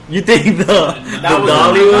 You think the That was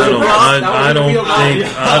dolly was I a don't, prop? I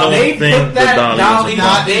don't think They put the that dolly dolly was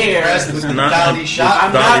not there. With the Not- dolly shot.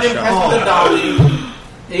 I'm Dolly not shot. impressed with the dolly.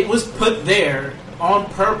 It was put there on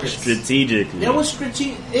purpose. Strategically. There was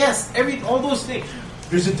strategic. Yes, all those things.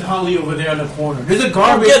 There's a dolly over there in the corner. There's a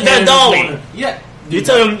garbage Get that can in the dolly. corner. Yeah. You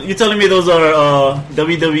telling me those are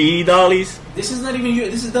WWE dollies? This is not even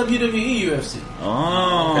this is WWE UFC.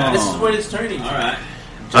 Oh. This is what it's turning. all right.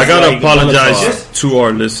 I gotta like apologize Bellator. to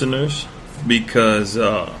our listeners because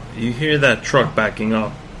you hear that truck backing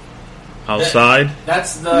up outside.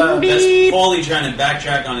 That's the. That's Paulie trying to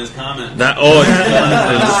backtrack on his comment. That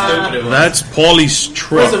How stupid it was. that's Paulie's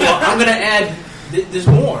truck. First of all, I'm gonna add. There's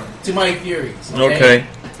more to my theories. Okay,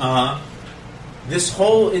 Uh-huh. This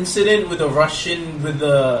whole incident with the Russian, with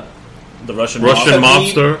the Russian Russian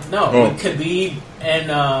mafia? mobster. No, Oh. with Khabib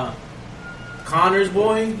and Connor's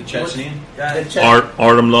boy, The Chechnyan guy? The Chech-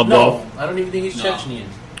 Artem Lubov. No, I don't even think he's No. Chechnyan.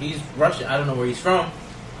 He's Russian. I don't know where he's from.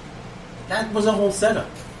 That was a whole setup.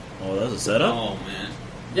 Oh, that's a setup. Oh, man.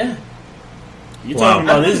 Yeah. You Wow. talking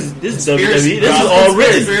about this is Conspiracy, WWE? This bro. is all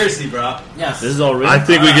written. Conspiracy, bro. Yes. This is all written. I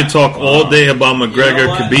think we could talk all day about McGregor, You know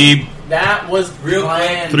what? Khabib. That was Real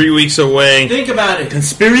planned. 3 weeks away. Think about it.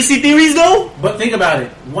 Conspiracy theories, though. But think about it.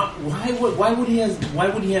 Why would he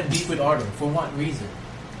have beef with Artem? For what reason?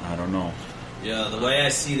 I don't know. Yeah, the way I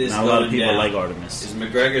see this Not a lot going of people down like Artemis. is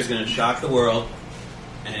McGregor's going to shock the world,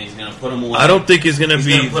 and he's going to put him away. I don't think it's gonna He's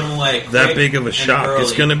be going to put him away that quick big of a and shock. early.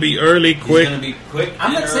 It's gonna be early, He's quick. going to be quick.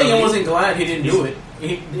 I'm not and saying I early. wasn't glad he didn't do it.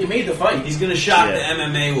 He made the fight. He's going to shock Yeah. the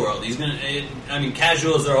MMA world. He's going to. I mean,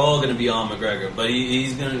 casuals are all going to be on McGregor, but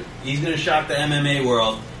he's going to shock the MMA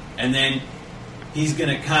world, and then he's going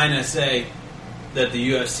to kind of say that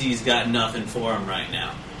the UFC's got nothing for him right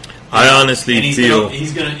now. I honestly and feel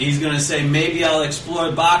he's gonna say maybe I'll explore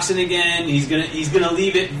boxing again. He's gonna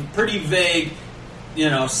leave it pretty vague,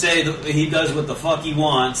 say that he does what the fuck he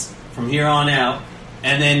wants from here on out,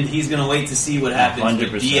 and then he's gonna wait to see what happens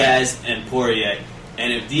 100%. with Diaz and Poirier.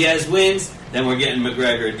 And if Diaz wins, then we're getting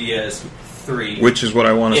McGregor Diaz 3, which is what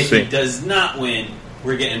I want to if see. he does not win,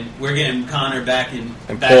 we're getting Conor back in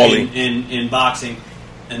boxing,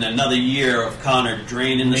 and another year of Conor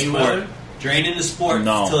draining the sport. Draining the sport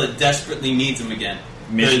until it desperately needs him again.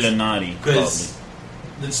 Michelin-Nati. Because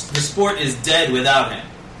the sport is dead without him.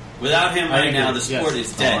 Without him right now, the sport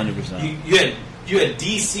is dead. 100%. You had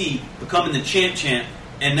DC becoming the champ,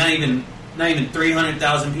 and not even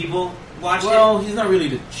 300,000 people watched it. He's not really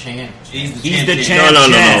the champ. He's the champ.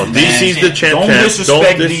 No. DC's the champ.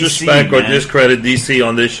 Don't disrespect or discredit DC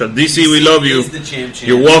on this show. DC, we love you. The champ.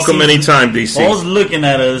 You're welcome anytime, DC. Paul's looking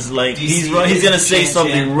at us like he's gonna say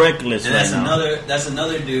something reckless and right now. That's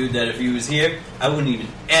another dude that if he was here, I wouldn't even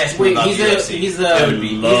ask him Wait, about UFC. He's it would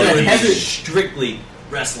be a strictly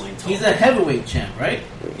wrestling talk. He's a heavyweight champ, right?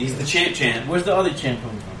 He's the champ. Where's the other champ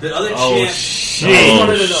coming from? The other shit. I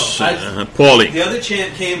wanted to know. Paulie. The other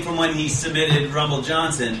champ came from when he submitted Rumble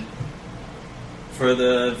Johnson for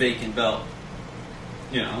the vacant belt.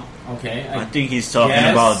 Okay. I think he's talking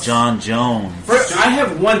about John Jones. I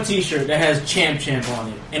have one T-shirt that has champ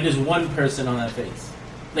on it, and there's one person on that face.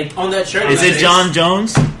 Like on that shirt. Is it John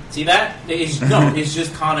Jones? See that? It's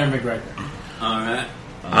just Conor McGregor. All right.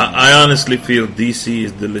 I honestly feel DC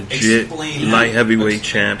is the legit light heavyweight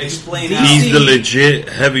champ. Explain He's the legit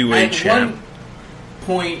heavyweight champ. At one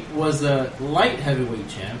point was a light heavyweight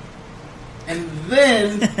champ, and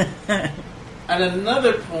then at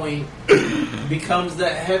another point becomes the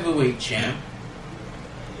heavyweight champ.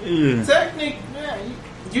 Technically,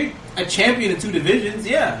 you're a champion in 2 divisions,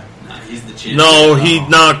 yeah. He's the champ. No, he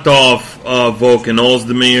knocked off Volkan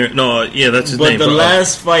Ozdemir. No, that's his name. But the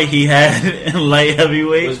last fight he had in light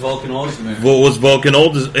heavyweight was Volkan Ozdemir. Was Volkan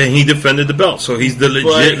Ozdemir, and he defended the belt, so he's the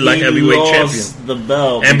legit light heavyweight champion. The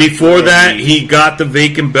belt, and before that, he got the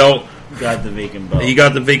vacant belt. He got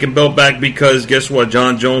the vacant belt back because guess what?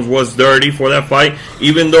 John Jones was dirty for that fight.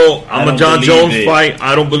 Even though I'm a John Jones fight,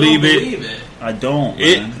 I don't believe it. I don't.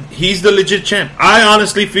 He's the legit champ. I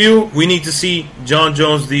honestly feel we need to see John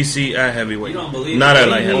Jones DC at heavyweight. You don't believe not it? at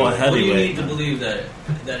light heavyweight. What do you need to believe that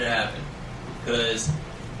it happened? Because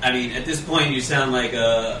at this point, you sound like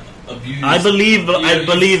a abused. I believe that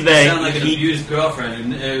you sound like an abused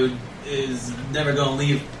girlfriend who is never going to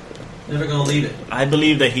leave. Never going to leave it. I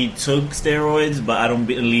believe that he took steroids, but I don't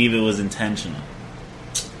believe it was intentional.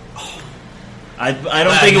 I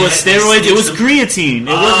don't think it was steroids. It was creatine. It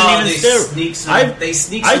wasn't even steroids. They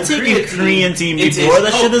sneak I've taken creatine before.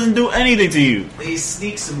 That shit doesn't do anything to you. They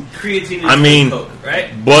sneak some creatine into Coke, right?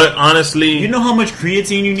 But honestly, you know how much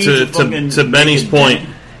creatine you need to Benny's point.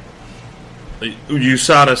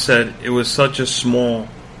 USADA said it was such a small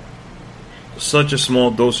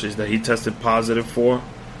dosage that he tested positive for,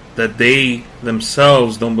 that they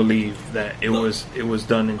themselves don't believe that it was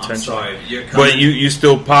done intentionally. I'm sorry, but you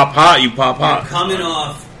still pop hot. You pop hot. You're coming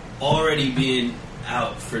off already being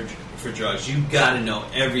out for drugs. You got to know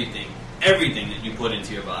everything that you put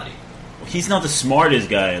into your body. He's not the smartest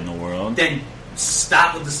guy in the world. Then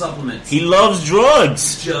stop with the supplements. He loves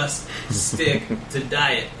drugs. Just stick to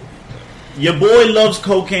diet. Your boy loves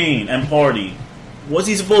cocaine and party. What's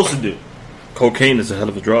he supposed to do? Cocaine is a hell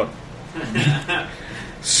of a drug.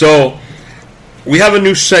 So, we have a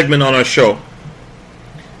new segment on our show.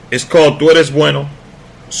 It's called Tú Eres Bueno.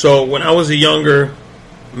 So, when I was a younger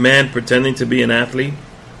man pretending to be an athlete,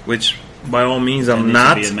 which by all means I'm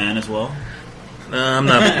not. To be a man as well? I'm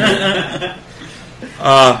not.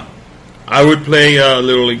 I would play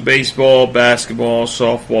Little League Baseball, basketball,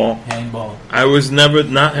 softball. Handball. I was never,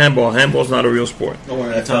 not handball. Handball's not a real sport. Don't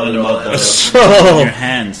worry, I'm talking about your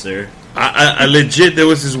hand, sir. I legit, there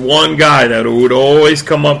was this one guy that would always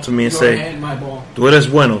come up to me and say, my ball. Tú eres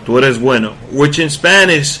bueno, which in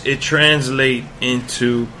Spanish it translates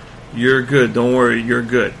into you're good, don't worry, you're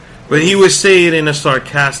good. But he would say it in a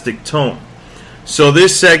sarcastic tone. So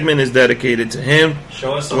this segment is dedicated to him.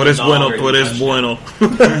 Show us Tú eres bueno, tú eres bueno. Show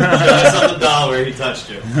us on the doll where he touched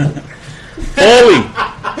you. Holy,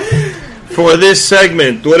 for this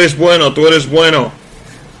segment, Tú eres bueno.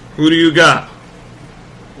 Who do you got?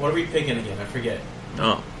 What are we picking again? I forget.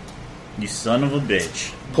 Oh, you son of a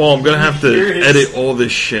bitch. Paul, I'm going to have to edit all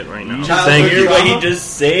this shit right now. Thank you. What he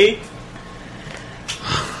just said?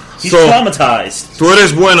 He's traumatized. Tú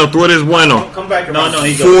eres bueno. Come back No, around.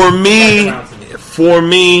 he For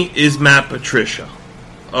me is Matt Patricia.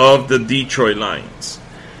 of the Detroit Lions.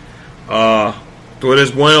 Tú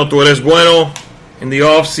eres bueno. In the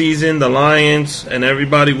offseason, the Lions and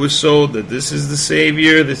everybody was sold that this is the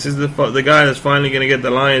savior. This is the guy that's finally going to get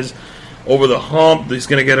the Lions over the hump. He's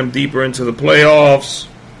going to get them deeper into the playoffs.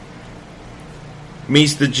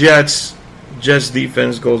 Meets the Jets. Jets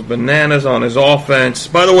defense goes bananas on his offense.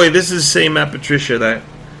 By the way, this is the same Matt Patricia that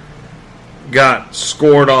got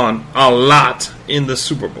scored on a lot in the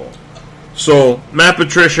Super Bowl. So, Matt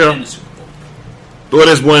Patricia, tú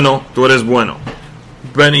eres bueno.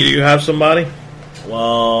 Benny, do you have somebody?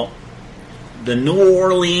 Well, the New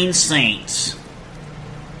Orleans Saints.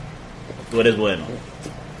 Tú eres bueno.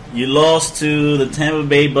 You lost to the Tampa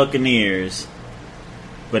Bay Buccaneers,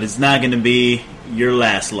 but it's not going to be your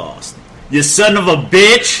last loss. You son of a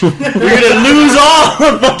bitch! You're going to lose all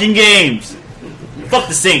the fucking games. Fuck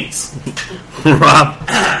the Saints. Rob,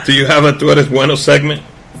 do you have a tú eres bueno segment?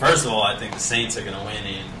 First of all, I think the Saints are going to win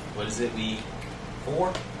in, what is it, week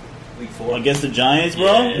 4? Week 4? Against the Giants,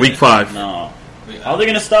 bro? Yeah. Week 5. No. How are they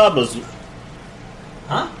going to stop us?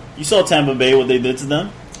 Huh? You saw Tampa Bay, what they did to them?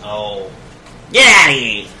 Oh.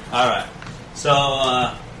 Yeah! Alright. So,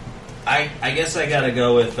 I guess I gotta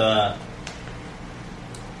go with,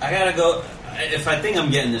 if I think I'm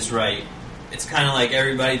getting this right, it's kind of like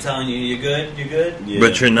everybody telling you, you're good? Yeah.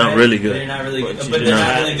 But you're not really good. But you're not really good. But But you they're not.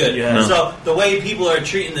 not really good. Yeah. No. So, the way people are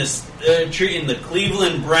treating treating the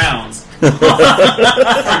Cleveland Browns for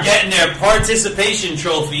getting their participation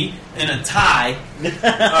trophy in a tie,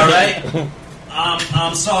 alright?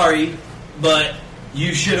 I'm sorry, but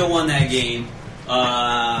you should have won that game.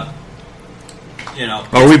 Are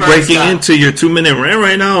we breaking into your 2-minute rant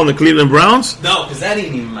right now on the Cleveland Browns? No, because that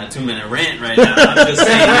ain't even my 2-minute rant right now. I'm just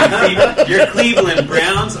saying, your Cleveland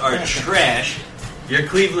Browns are trash. Your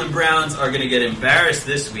Cleveland Browns are going to get embarrassed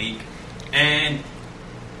this week. And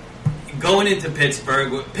going into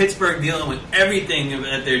Pittsburgh, with Pittsburgh dealing with everything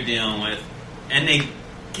that they're dealing with, and they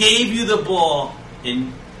gave you the ball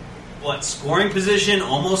in, scoring position,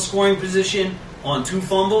 almost scoring position, on 2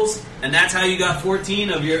 fumbles, and that's how you got 14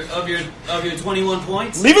 of your 21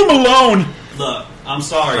 points. Leave him alone! Look, I'm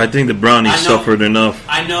sorry. I think the Brownies suffered enough.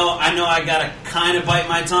 I know. I gotta kind of bite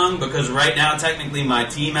my tongue because right now, technically, my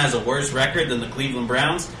team has a worse record than the Cleveland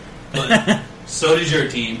Browns, but so does your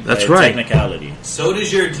team. That's right. Technicality. So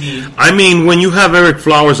does your team. I mean, when you have Eric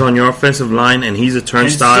Flowers on your offensive line and he's a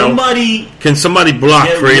turnstile, can somebody block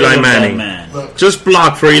get for rid Eli of that Manning? man? Just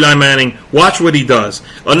block for Eli Manning. Watch what he does.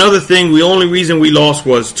 Another thing, the only reason we lost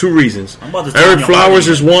was 2 reasons. I'm about to tell Eric you Flowers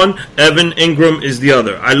already. is one, Evan Ingram is the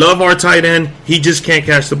other. I love our tight end. He just can't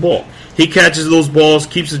catch the ball. He catches those balls,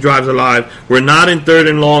 keeps the drives alive. We're not in 3rd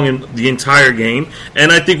and long in the entire game,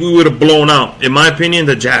 and I think we would have blown out, in my opinion,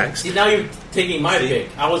 the Jags. See, now you're taking my pick.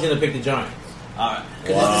 I was going to pick the Giants. All right.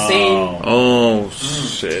 Because it's the same. Oh,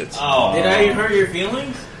 shit. Oh, Did I hurt your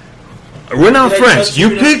feelings? We're not Did I friends. touch You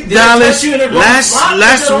you in a- picked did I Dallas touch you in a wrong spot?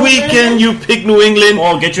 last Is that what I'm weekend. saying? You picked New England.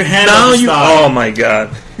 Oh, get your hand Now on the you. style. Oh my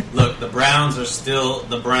God. look, the Browns are still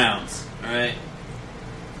the Browns. All right.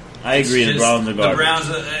 I agree, the It's Browns are just- garbage.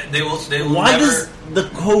 The Browns, they will Why never. does the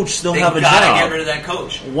coach still They have a gotta job? get rid of that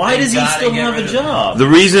coach. Why They does he gotta still get have rid a of him. job? The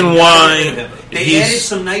reason They why added he's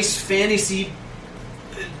some nice fantasy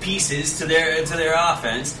pieces to their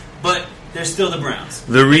offense, but they're still the Browns.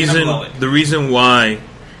 the They're gonna reason blow it. the reason why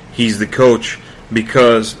he's the coach,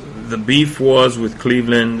 because the beef was with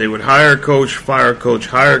Cleveland. They would hire a coach, fire a coach,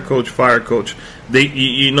 hire a coach, fire a coach.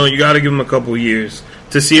 You got to give him a couple years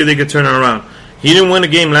to see if they could turn it around. He didn't win a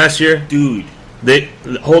game last year. Dude.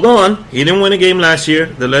 Hold on. He didn't win a game last year.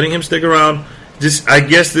 They're letting him stick around. I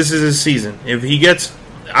guess this is his season. If he gets,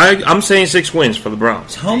 I'm saying 6 wins for the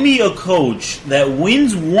Browns. Tell me a coach that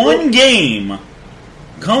wins 1 game,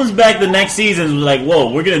 comes back the next season and is like,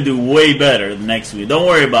 whoa, we're going to do way better the next week. Don't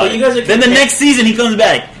worry about But it. you guys are Then the comparing- next season he comes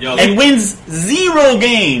back Yo. and wins 0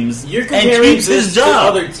 games You're and comparing keeps this his to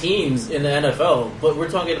job. other teams in the NFL, but we're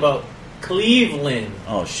talking about Cleveland.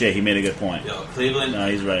 Oh, shit, he made a good point. Yo, Cleveland. No,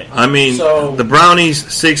 he's right. I mean, So- the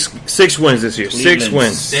Brownies 6 wins this year. 6 Cleveland.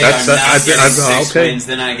 wins. They are not getting 6 okay. wins.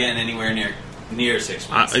 They're not getting anywhere near 6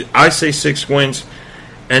 wins. I say 6 wins,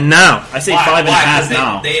 and now I say Why? 5.5 'Cause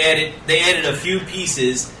now. They added a few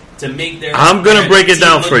pieces to make their. I'm gonna their break it team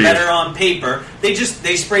down look for you. Better on paper. They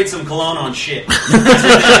sprayed some cologne on shit.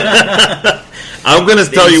 I'm going to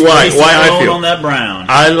tell you why I Alone feel. on that Brown.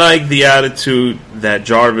 I like the attitude that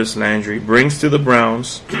Jarvis Landry brings to the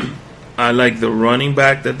Browns. I like the running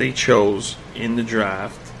back that they chose in the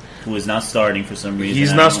draft. Who is not starting for some reason.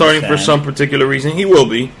 He's I not don't starting for understand. some particular reason. He will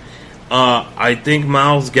be. I think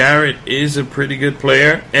Myles Garrett is a pretty good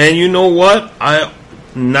player. And you know what?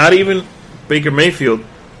 Not even Baker Mayfield.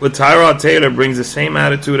 but Tyrod Taylor brings the same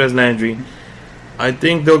attitude as Landry. I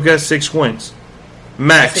think they'll get 6 wins,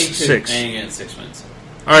 max I say 2. 6. They ain't getting 6 wins.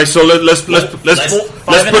 All right, so let's put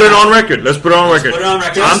it on record. Let's put it on record. Put it on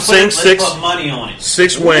record. I'm saying let's 6. Put money on it.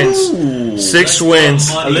 6 wins. Ooh. 6 Let's wins.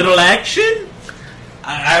 put A money little on it. action.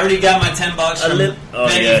 I already got my $10 from Benny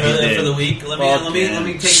he for the did. week. Let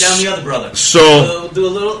me take down the other brother. So do a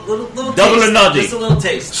little Double taste, or nothing. just a little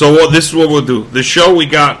taste. So this is what we'll do. The show, we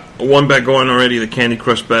got one bet going already, the Candy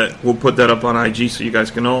Crush bet. We'll put that up on IG so you guys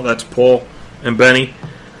can know. That's Paul and Benny.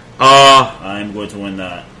 I'm going to win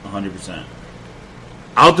that 100%.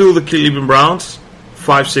 I'll do the Cleveland Browns.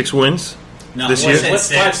 5-6 wins No, this what's year. it? What's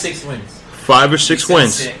Six. 5-6 wins? 5 or 6 You said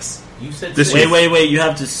wins. 6. You said This 6. year. Wait. You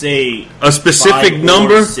have to say A specific 5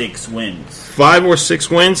 number. or 6 wins. 5 or 6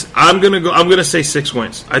 wins. I'm gonna say 6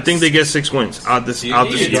 wins. I think they get 6 wins. I'll You're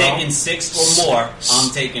disagree. taking 6 or more. I'm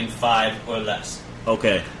taking 5 or less.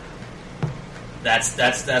 Okay. That's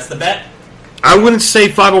the bet. I wouldn't say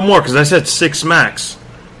 5 or more because I said 6 max.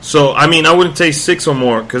 So I wouldn't say 6 or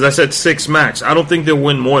more because I said 6 max. I don't think they'll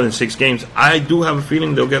win more than 6 games. I do have a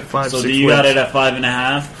feeling they'll get 5, So 6 do you wins. got it at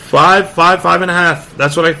 5.5? 5.5.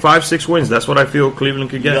 That's what 5-6 wins. That's what I feel Cleveland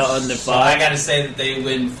could You get. got under So I 5. got to say that they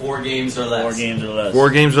win 4 games or less. 4 games or less. 4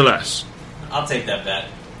 games or less. I'll take that bet.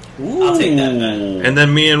 Ooh. I'll take that bet. And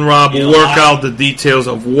then me and Rob You will know work why? out the details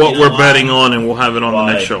of what You know we're why? betting on, and we'll have it on Why?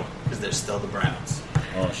 the next show. Because they're still the Browns.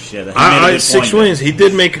 Oh shit! He made a good 6 point wins. He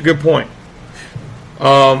did make a good point.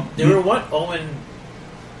 They were what? Owen.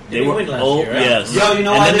 They They were win last oh year, right? yes. Yo, you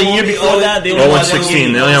know and why then they the year won't be before that, they you were know won why they won't 16.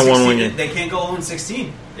 be They only have 0-16? one win game. They can't go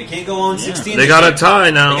 0-16. They can't go 0-16. They got a tie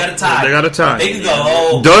now. They got a tie. They got a tie. They can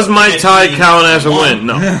go. Does my tie 15-1. count as a win?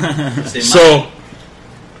 No. They So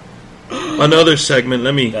another segment.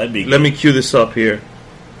 Let That'd be me good. cue this up here.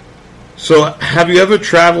 So, have you ever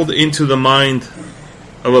traveled into the mind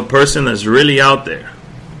of a person that's really out there,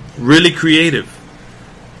 really creative,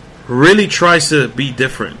 really tries to be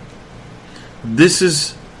different? This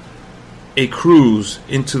is a cruise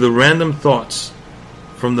into the random thoughts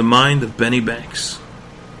from the mind of Benny Banks.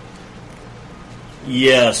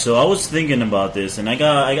 Yeah, so I was thinking about this, and I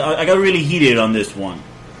got really heated on this one.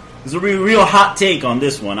 There's a real hot take on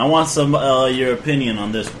this one. I want some your opinion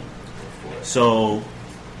on this one. So,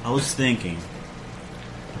 I was thinking,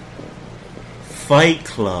 Fight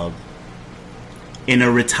Club in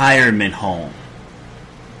a retirement home.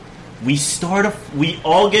 We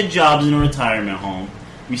all get jobs in a retirement home.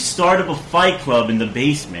 We start up a fight club in the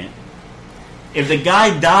basement. If the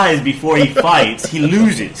guy dies before he fights, he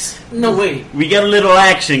loses. No, wait. We get a little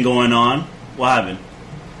action going on. What happened?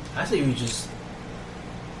 I say we just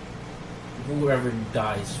whoever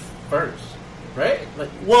dies first, right? Like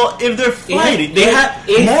Well, if they're fighting, they have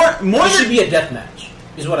more it should than be a death match.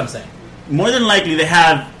 Is what I'm saying. more than likely they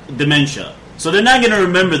have dementia, so they're not going to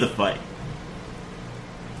remember the fight.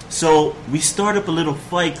 So we start up a little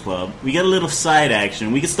fight club. We get a little side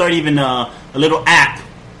action. We can start even a little app.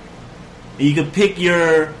 And you can pick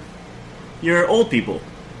your old people.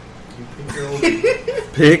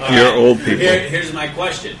 Pick your old people. Here's my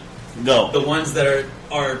question: Go. the ones that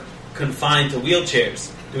are confined to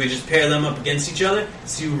wheelchairs. Do we just pair them up against each other?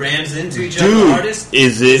 See who rams into each other the Dude, hardest?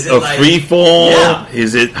 is it a like- free fall? Yeah.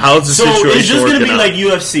 Is it how's the So situation it's just working going to be out? like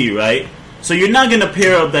UFC, right? So you're not going to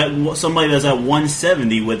pair up somebody that's at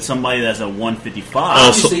 170 with somebody that's at 155.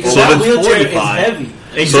 Oh, so- Obviously, because so that the- wheelchair is 45.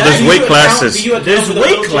 heavy. So there's weight classes. Do you account There's for the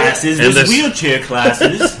weight wheelchair? classes. And There's there's- wheelchair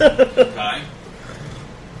classes. Okay.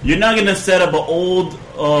 You're not going to set up an old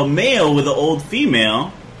male with an old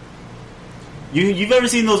female. You've ever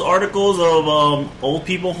seen those articles of old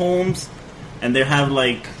people homes, and they have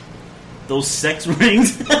like those sex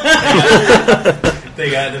rings? They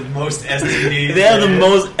got the most STDs. They have the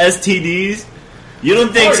most STDs. You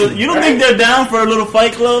don't think so? You don't think they're down for a little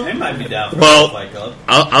fight club? They might be down for Well, a fight club.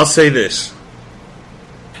 I'll say this.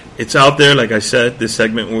 It's out there, like I said, this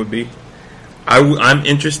segment would be. I'm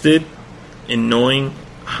interested in knowing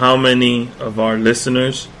how many of our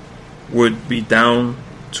listeners would be down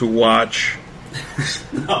to watch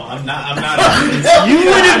No, I'm not. You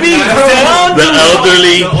wouldn't be down the to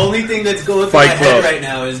elderly. The only thing that's going through Fight my head Club. right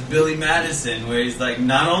now is Billy Madison, where he's like,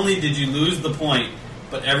 not only did you lose the point,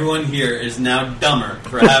 but everyone here is now dumber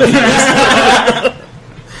for having this.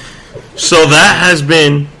 So that has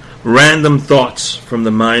been random thoughts from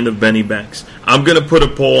the mind of Benny Banks. I'm going to put a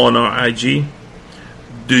poll on our IG.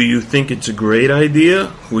 Do you think it's a great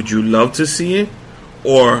idea? Would you love to see it?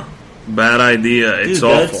 Or bad idea, it's Dude,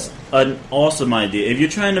 awful? that's an awesome idea. If you're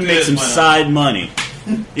trying to make Good, some why not? side money,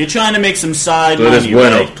 you're trying to make some side Tú eres money,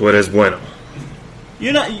 bueno, right? tú eres bueno.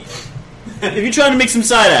 You're not. If you're trying to make some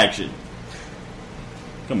side action,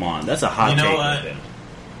 come on, that's a hot You know take what? right there.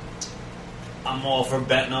 I'm all for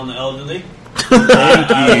betting on the elderly. Thank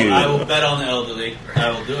you. I will bet on the elderly. I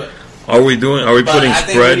will do it. Are we But putting I think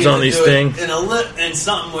spreads we need on to these do it things? in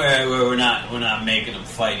something where we're not making them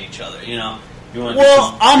fight each other. You know. You wanna do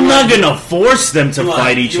Well, some- I'm you not wanna do- gonna force them to you wanna-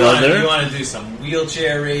 fight each you wanna- other. You want to do some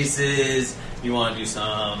wheelchair races. You want to do some.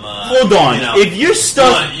 Hold on. You know, If you're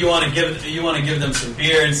stuck, you want to give them some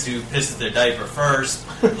beer and to piss their diaper first.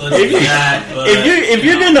 Let's if, do that. But, if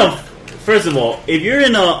you you're know. gonna, first of all, if you're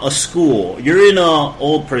in a school, you're in a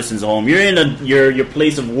old person's home, you're in your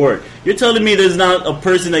place of work. You're telling me there's not a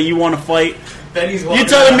person that you want to fight. Benny's You're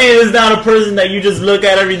telling me there's not a person that you just look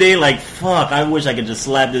at every day like, fuck, I wish I could just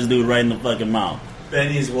slap this dude right in the fucking mouth.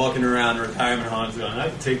 Benny's walking around retirement homes going, I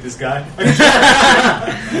can take this guy.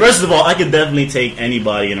 First of all, I could definitely take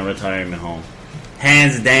anybody in a retirement home,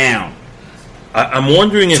 hands down. I'm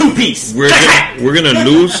wondering if Two-piece. we're gonna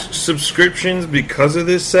lose subscriptions because of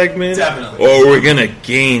this segment, Definitely. or we're gonna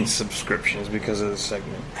gain subscriptions because of this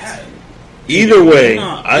segment. Either way,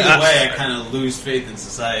 Either way, I kind of lose faith in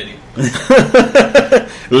society.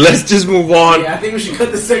 let's just move on. Yeah, I think we should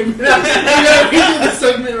cut the segment out. We do the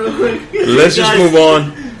segment real quick. Let's just move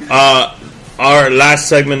on. Our last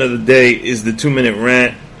segment of the day is the 2-minute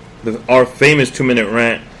rant, our famous 2-minute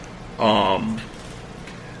rant.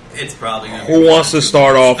 It's probably going to Who wants to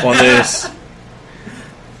start off on this?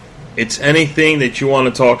 It's anything that you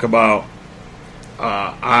want to talk about.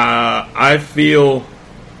 I feel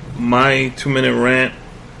my 2-minute rant.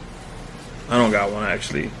 I don't got one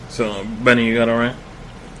actually. So Benny, you got a rant?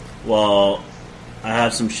 Well, I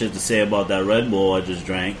have some shit to say about that Red Bull I just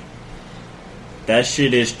drank. That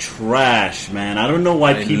shit is trash, man. I don't know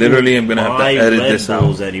why I people literally am gonna have to buy edit Red this out.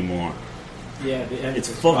 Bulls anymore. Yeah, It's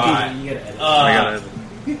fucking. You gotta edit. I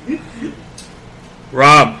gotta.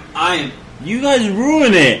 Rob, You guys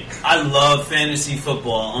ruin it. I love fantasy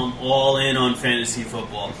football. I'm all in on fantasy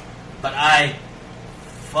football. But I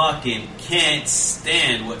fucking can't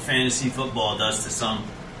stand what fantasy football does to some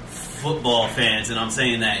football fans, and I'm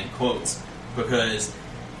saying that in quotes, because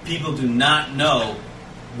people do not know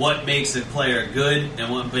what makes a player good and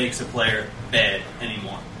what makes a player bad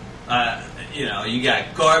anymore. You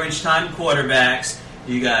got garbage time quarterbacks,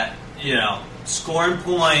 you got, scoring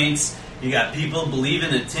points, you got people believing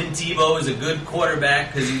that Tim Tebow is a good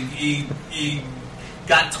quarterback because he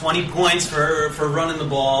got 20 points for running the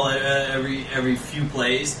ball every few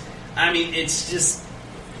plays. I mean, it's just,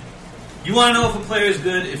 you want to know if a player is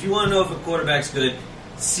good, if you want to know if a quarterback's good,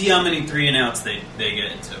 see how many 3 and outs they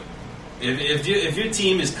get into. If your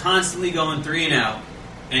team is constantly going 3 and out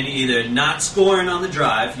and either not scoring on the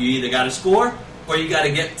drive, you either got to score or you got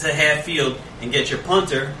to get to half field and get your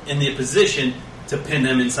punter in the position to pin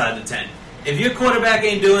them inside the 10. If your quarterback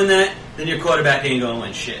ain't doing that, then your quarterback ain't going to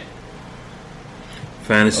win shit.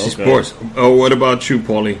 fantasy Okay. sports. Oh, what about you,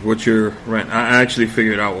 Paulie? What's your rant? I actually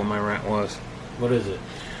figured out what my rant was. What is it?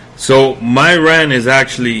 So my rant is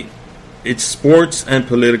actually, it's sports and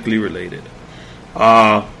politically related.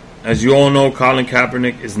 As you all know, Colin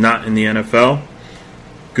Kaepernick is not in the NFL.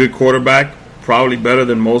 Good quarterback, probably better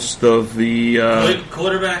than most of the. Good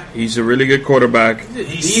quarterback. He's a really good quarterback.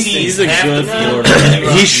 He's a good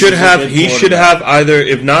quarterback. He should He's a have. good He should quarterback. have either,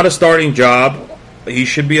 if not a starting job, he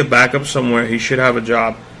should be a backup somewhere. He should have a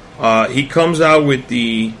job. He comes out with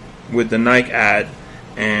the Nike ad,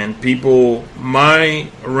 and people. My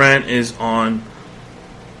rant is on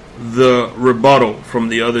the rebuttal from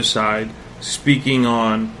the other side, speaking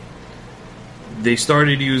on. They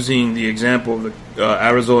started using the example of the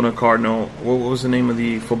Arizona Cardinal. What was the name of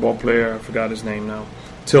the football player? I forgot his name now.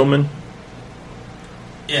 Tillman.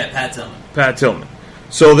 Yeah, Pat Tillman. Pat Tillman.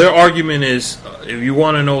 So their argument is, if you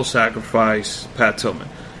want to know, sacrifice Pat Tillman.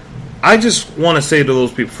 I just want to say to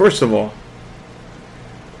those people, first of all,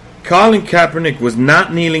 Colin Kaepernick was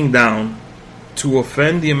not kneeling down to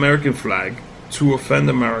offend the American flag, to offend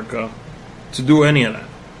America, to do any of that.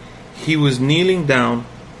 He was kneeling down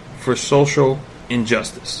for social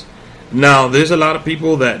injustice. Now, there's a lot of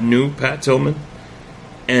people that knew Pat Tillman,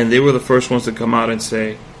 and they were the first ones to come out and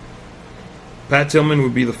say, Pat Tillman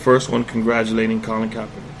would be the first one congratulating Colin Kaepernick.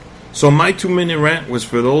 So my 2-minute rant was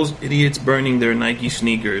for those idiots burning their Nike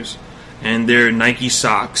sneakers and their Nike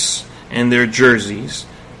socks and their jerseys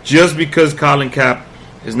just because Colin Kaepernick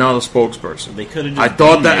is now the spokesperson. They could have. I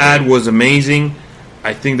thought the ad was amazing.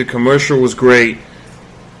 I think the commercial was great.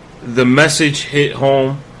 The message hit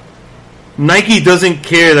home. Nike doesn't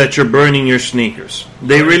care that you're burning your sneakers.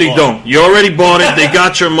 They really don't. You already bought it. They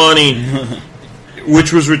got your money,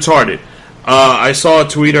 which was retarded. I saw a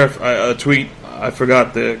tweet. I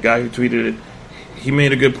forgot the guy who tweeted it. He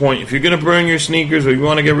made a good point. If you're going to burn your sneakers or you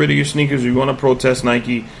want to get rid of your sneakers or you want to protest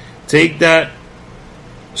Nike, take that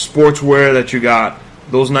sportswear that you got,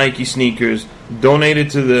 those Nike sneakers, donate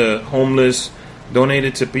it to the homeless, donate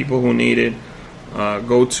it to people who need it.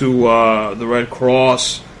 Go to the Red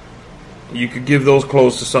Cross. You could give those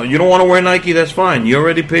clothes to someone. You don't want to wear Nike, that's fine. You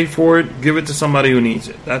already paid for it. Give it to somebody who needs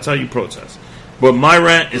it. That's how you protest. But my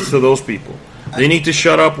rant is to those people. They need to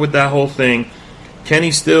shut up with that whole thing.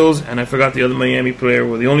 Kenny Stills and I forgot the other Miami player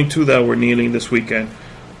were the only two that were kneeling this weekend.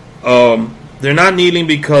 They're not kneeling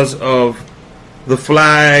because of the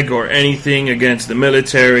flag or anything against the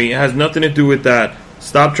military. It has nothing to do with that.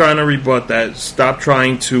 Stop trying to rebut that. Stop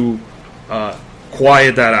trying to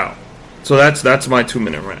quiet that out. So that's my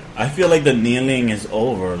 2-minute rant. I feel like the kneeling is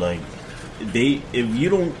over. Like if the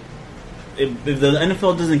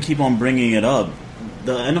NFL doesn't keep on bringing it up,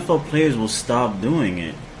 the NFL players will stop doing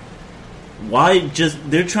it. Why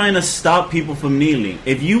they're trying to stop people from kneeling.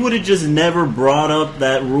 If you would have just never brought up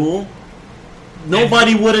that rule,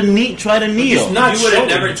 nobody would have tried to kneel. You would have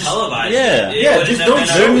never televised it. Yeah, just don't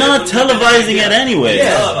show it. They're not televising it anyway.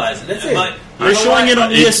 Televising that's it. it. But they're showing it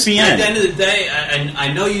on ESPN. At the end of the day, and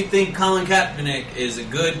I know you think Colin Kaepernick is a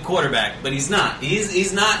good quarterback, but he's not.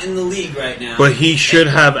 He's not in the league right now. But he should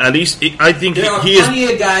have at least. I think there are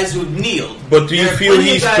plenty of guys who've kneeled. But do you feel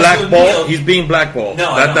he's blackballed? He's being blackballed.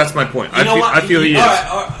 No, that's my point. You know what? I feel he is.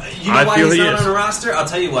 You know why he's not on the roster? I'll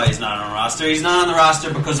tell you why he's not on the roster. He's not on the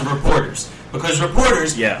roster because of reporters. Because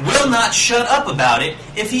reporters will not shut up about it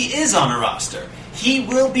if he is on a roster. He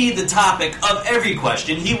will be the topic of every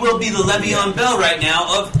question. He will be the Le'Veon Bell right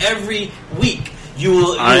now of every week. You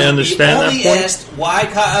will understand be only that point. asked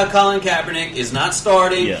why Colin Kaepernick is not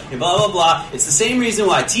starting, and blah, blah, blah. It's the same reason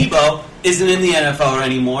why Tebow isn't in the NFL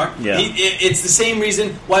anymore. Yeah. It's the same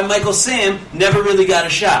reason why Michael Sam never really got a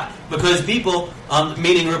shot. Because people,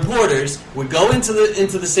 meaning reporters, would go into the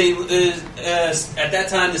at that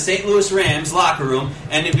time the St. Louis Rams locker room,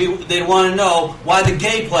 and they'd want to know why the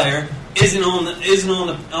gay player isn't on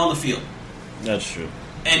the field. That's true.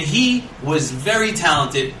 And he was very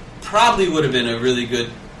talented. Probably would have been a really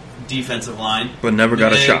good defensive line, but never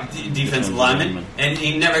got a shot. Defensive lineman, and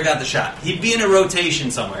he never got the shot. He'd be in a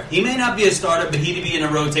rotation somewhere. He may not be a starter, but he'd be in a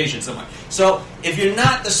rotation somewhere. So if you're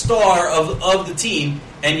not the star of the team,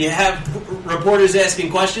 and you have reporters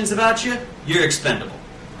asking questions about you, you're expendable.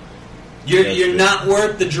 You're not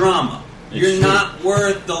worth the drama. You're not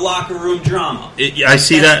worth the locker room drama. I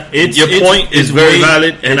see that. Your point is very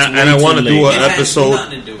valid, and I want to do an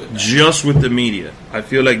episode just with the media. I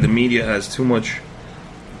feel like the media has too much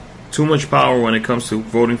power when it comes to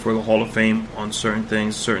voting for the Hall of Fame on certain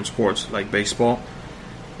things, certain sports like baseball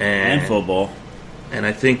and football. And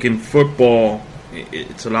I think in football,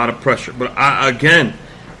 it's a lot of pressure. But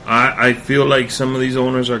I feel like some of these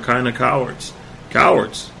owners are kind of cowards.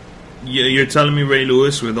 You're telling me Ray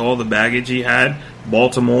Lewis, with all the baggage he had,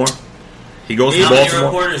 Baltimore, he goes to Baltimore. How many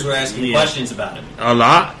reporters were asking questions about him? A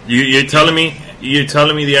lot. You're telling me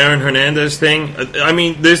the Aaron Hernandez thing? I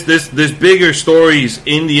mean, there's bigger stories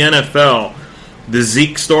in the NFL. The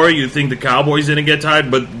Zeke story, you think the Cowboys didn't get tired,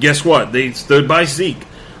 but guess what? They stood by Zeke.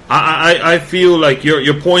 I feel like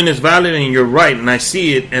your point is valid and you're right, and I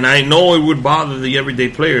see it, and I know it would bother the everyday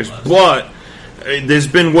players, but there's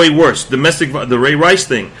been way worse. The Ray Rice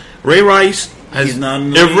thing. Ray Rice has.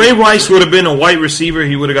 If Ray Rice would have been a white receiver,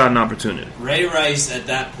 he would have got an opportunity. Ray Rice at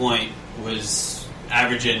that point was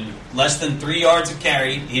averaging less than 3 yards a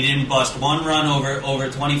carry. He didn't bust one run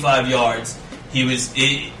over 25 yards. He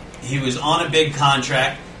was on a big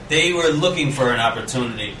contract. They were looking for an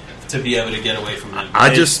opportunity to be able to get away from him.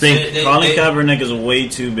 I just think Colin Kaepernick is way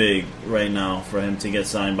too big right now for him to get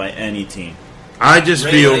signed by any team. I just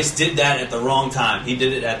Ray feel Rice did that at the wrong time. He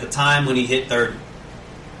did it at the time when he hit 30.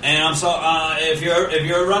 And I'm so if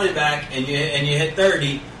you're a running back and you hit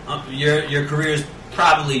 30, your career is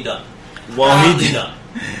probably done. Well,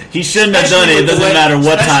 he shouldn't have done it. It doesn't matter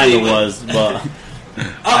what time it was, but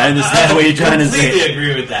I understand what you're trying to say.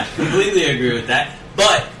 Completely agree with that.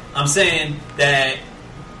 But I'm saying that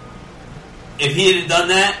if he had done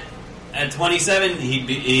that at 27,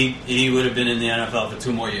 he would have been in the NFL for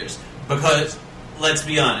 2 more years. Because let's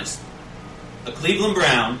be honest, a Cleveland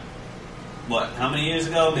Brown, how many years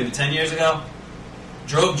ago? Maybe 10 years ago,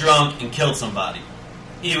 drove drunk and killed somebody.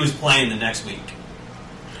 He was playing the next week.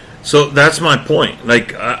 So that's my point.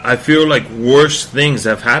 Like, I feel like worse things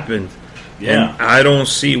have happened. Yeah. And I don't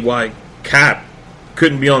see why Cap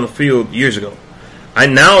couldn't be on the field years ago.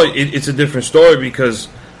 Now it's a different story because,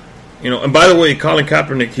 and by the way, Colin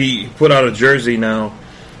Kaepernick, he put out a jersey now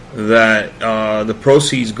that the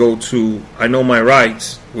proceeds go to I Know My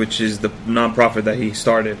Rights, which is the nonprofit that he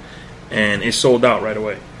started, and it sold out right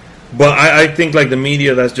away. But I think like the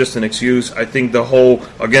media, that's just an excuse. I think the whole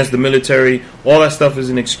against the military, all that stuff is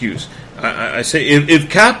an excuse. I say if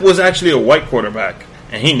Cap was actually a white quarterback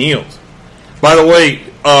and he kneeled, by the way,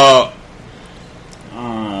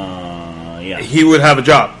 he would have a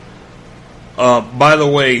job. By the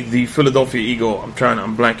way, the Philadelphia Eagle, I'm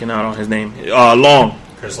blanking out on his name.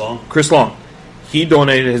 Chris Long. He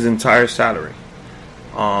donated his entire salary,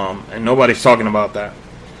 and nobody's talking about that.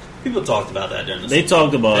 People talked about that during the They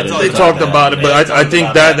talked about it. They talked about it, but I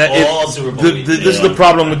think that this is the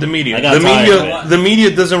problem with the media. The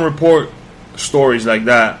media doesn't report stories like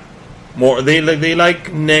that. More they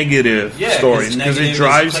like negative stories because it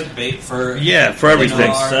drives clickbait for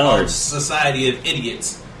everything. Our society of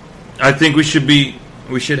idiots. I think we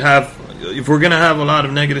should have, if we're gonna have a lot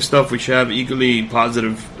of negative stuff, we should have equally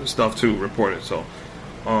positive stuff too reported. So,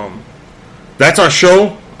 that's our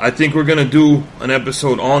show. I think we're gonna do an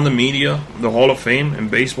episode on the media, the Hall of Fame in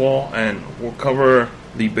baseball, and we'll cover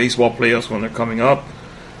the baseball playoffs when they're coming up.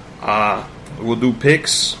 We'll do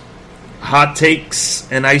picks, hot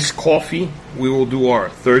takes, and iced coffee. We will do our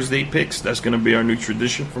Thursday picks. That's gonna be our new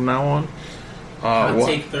tradition from now on. Hot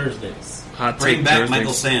take Thursdays. Bring back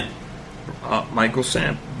Michael Sam. Michael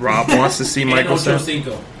Sam. Rob wants to see Michael Sam.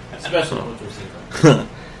 Special Ocho Cinco.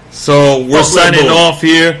 So we're signing off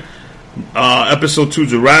here. Episode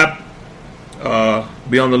 2's a wrap.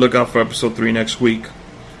 Be on the lookout for episode 3 next week.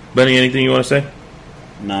 Benny, anything you want to say?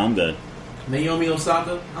 Nah, I'm good. Naomi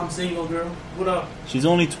Osaka, I'm single, girl. What up? She's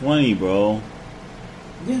only 20, bro.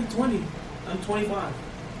 Yeah, 20. I'm 25.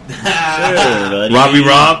 Sure, Robbie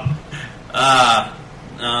Rob?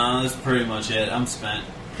 No, that's pretty much it. I'm spent.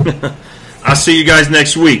 I'll see you guys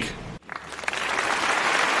next week.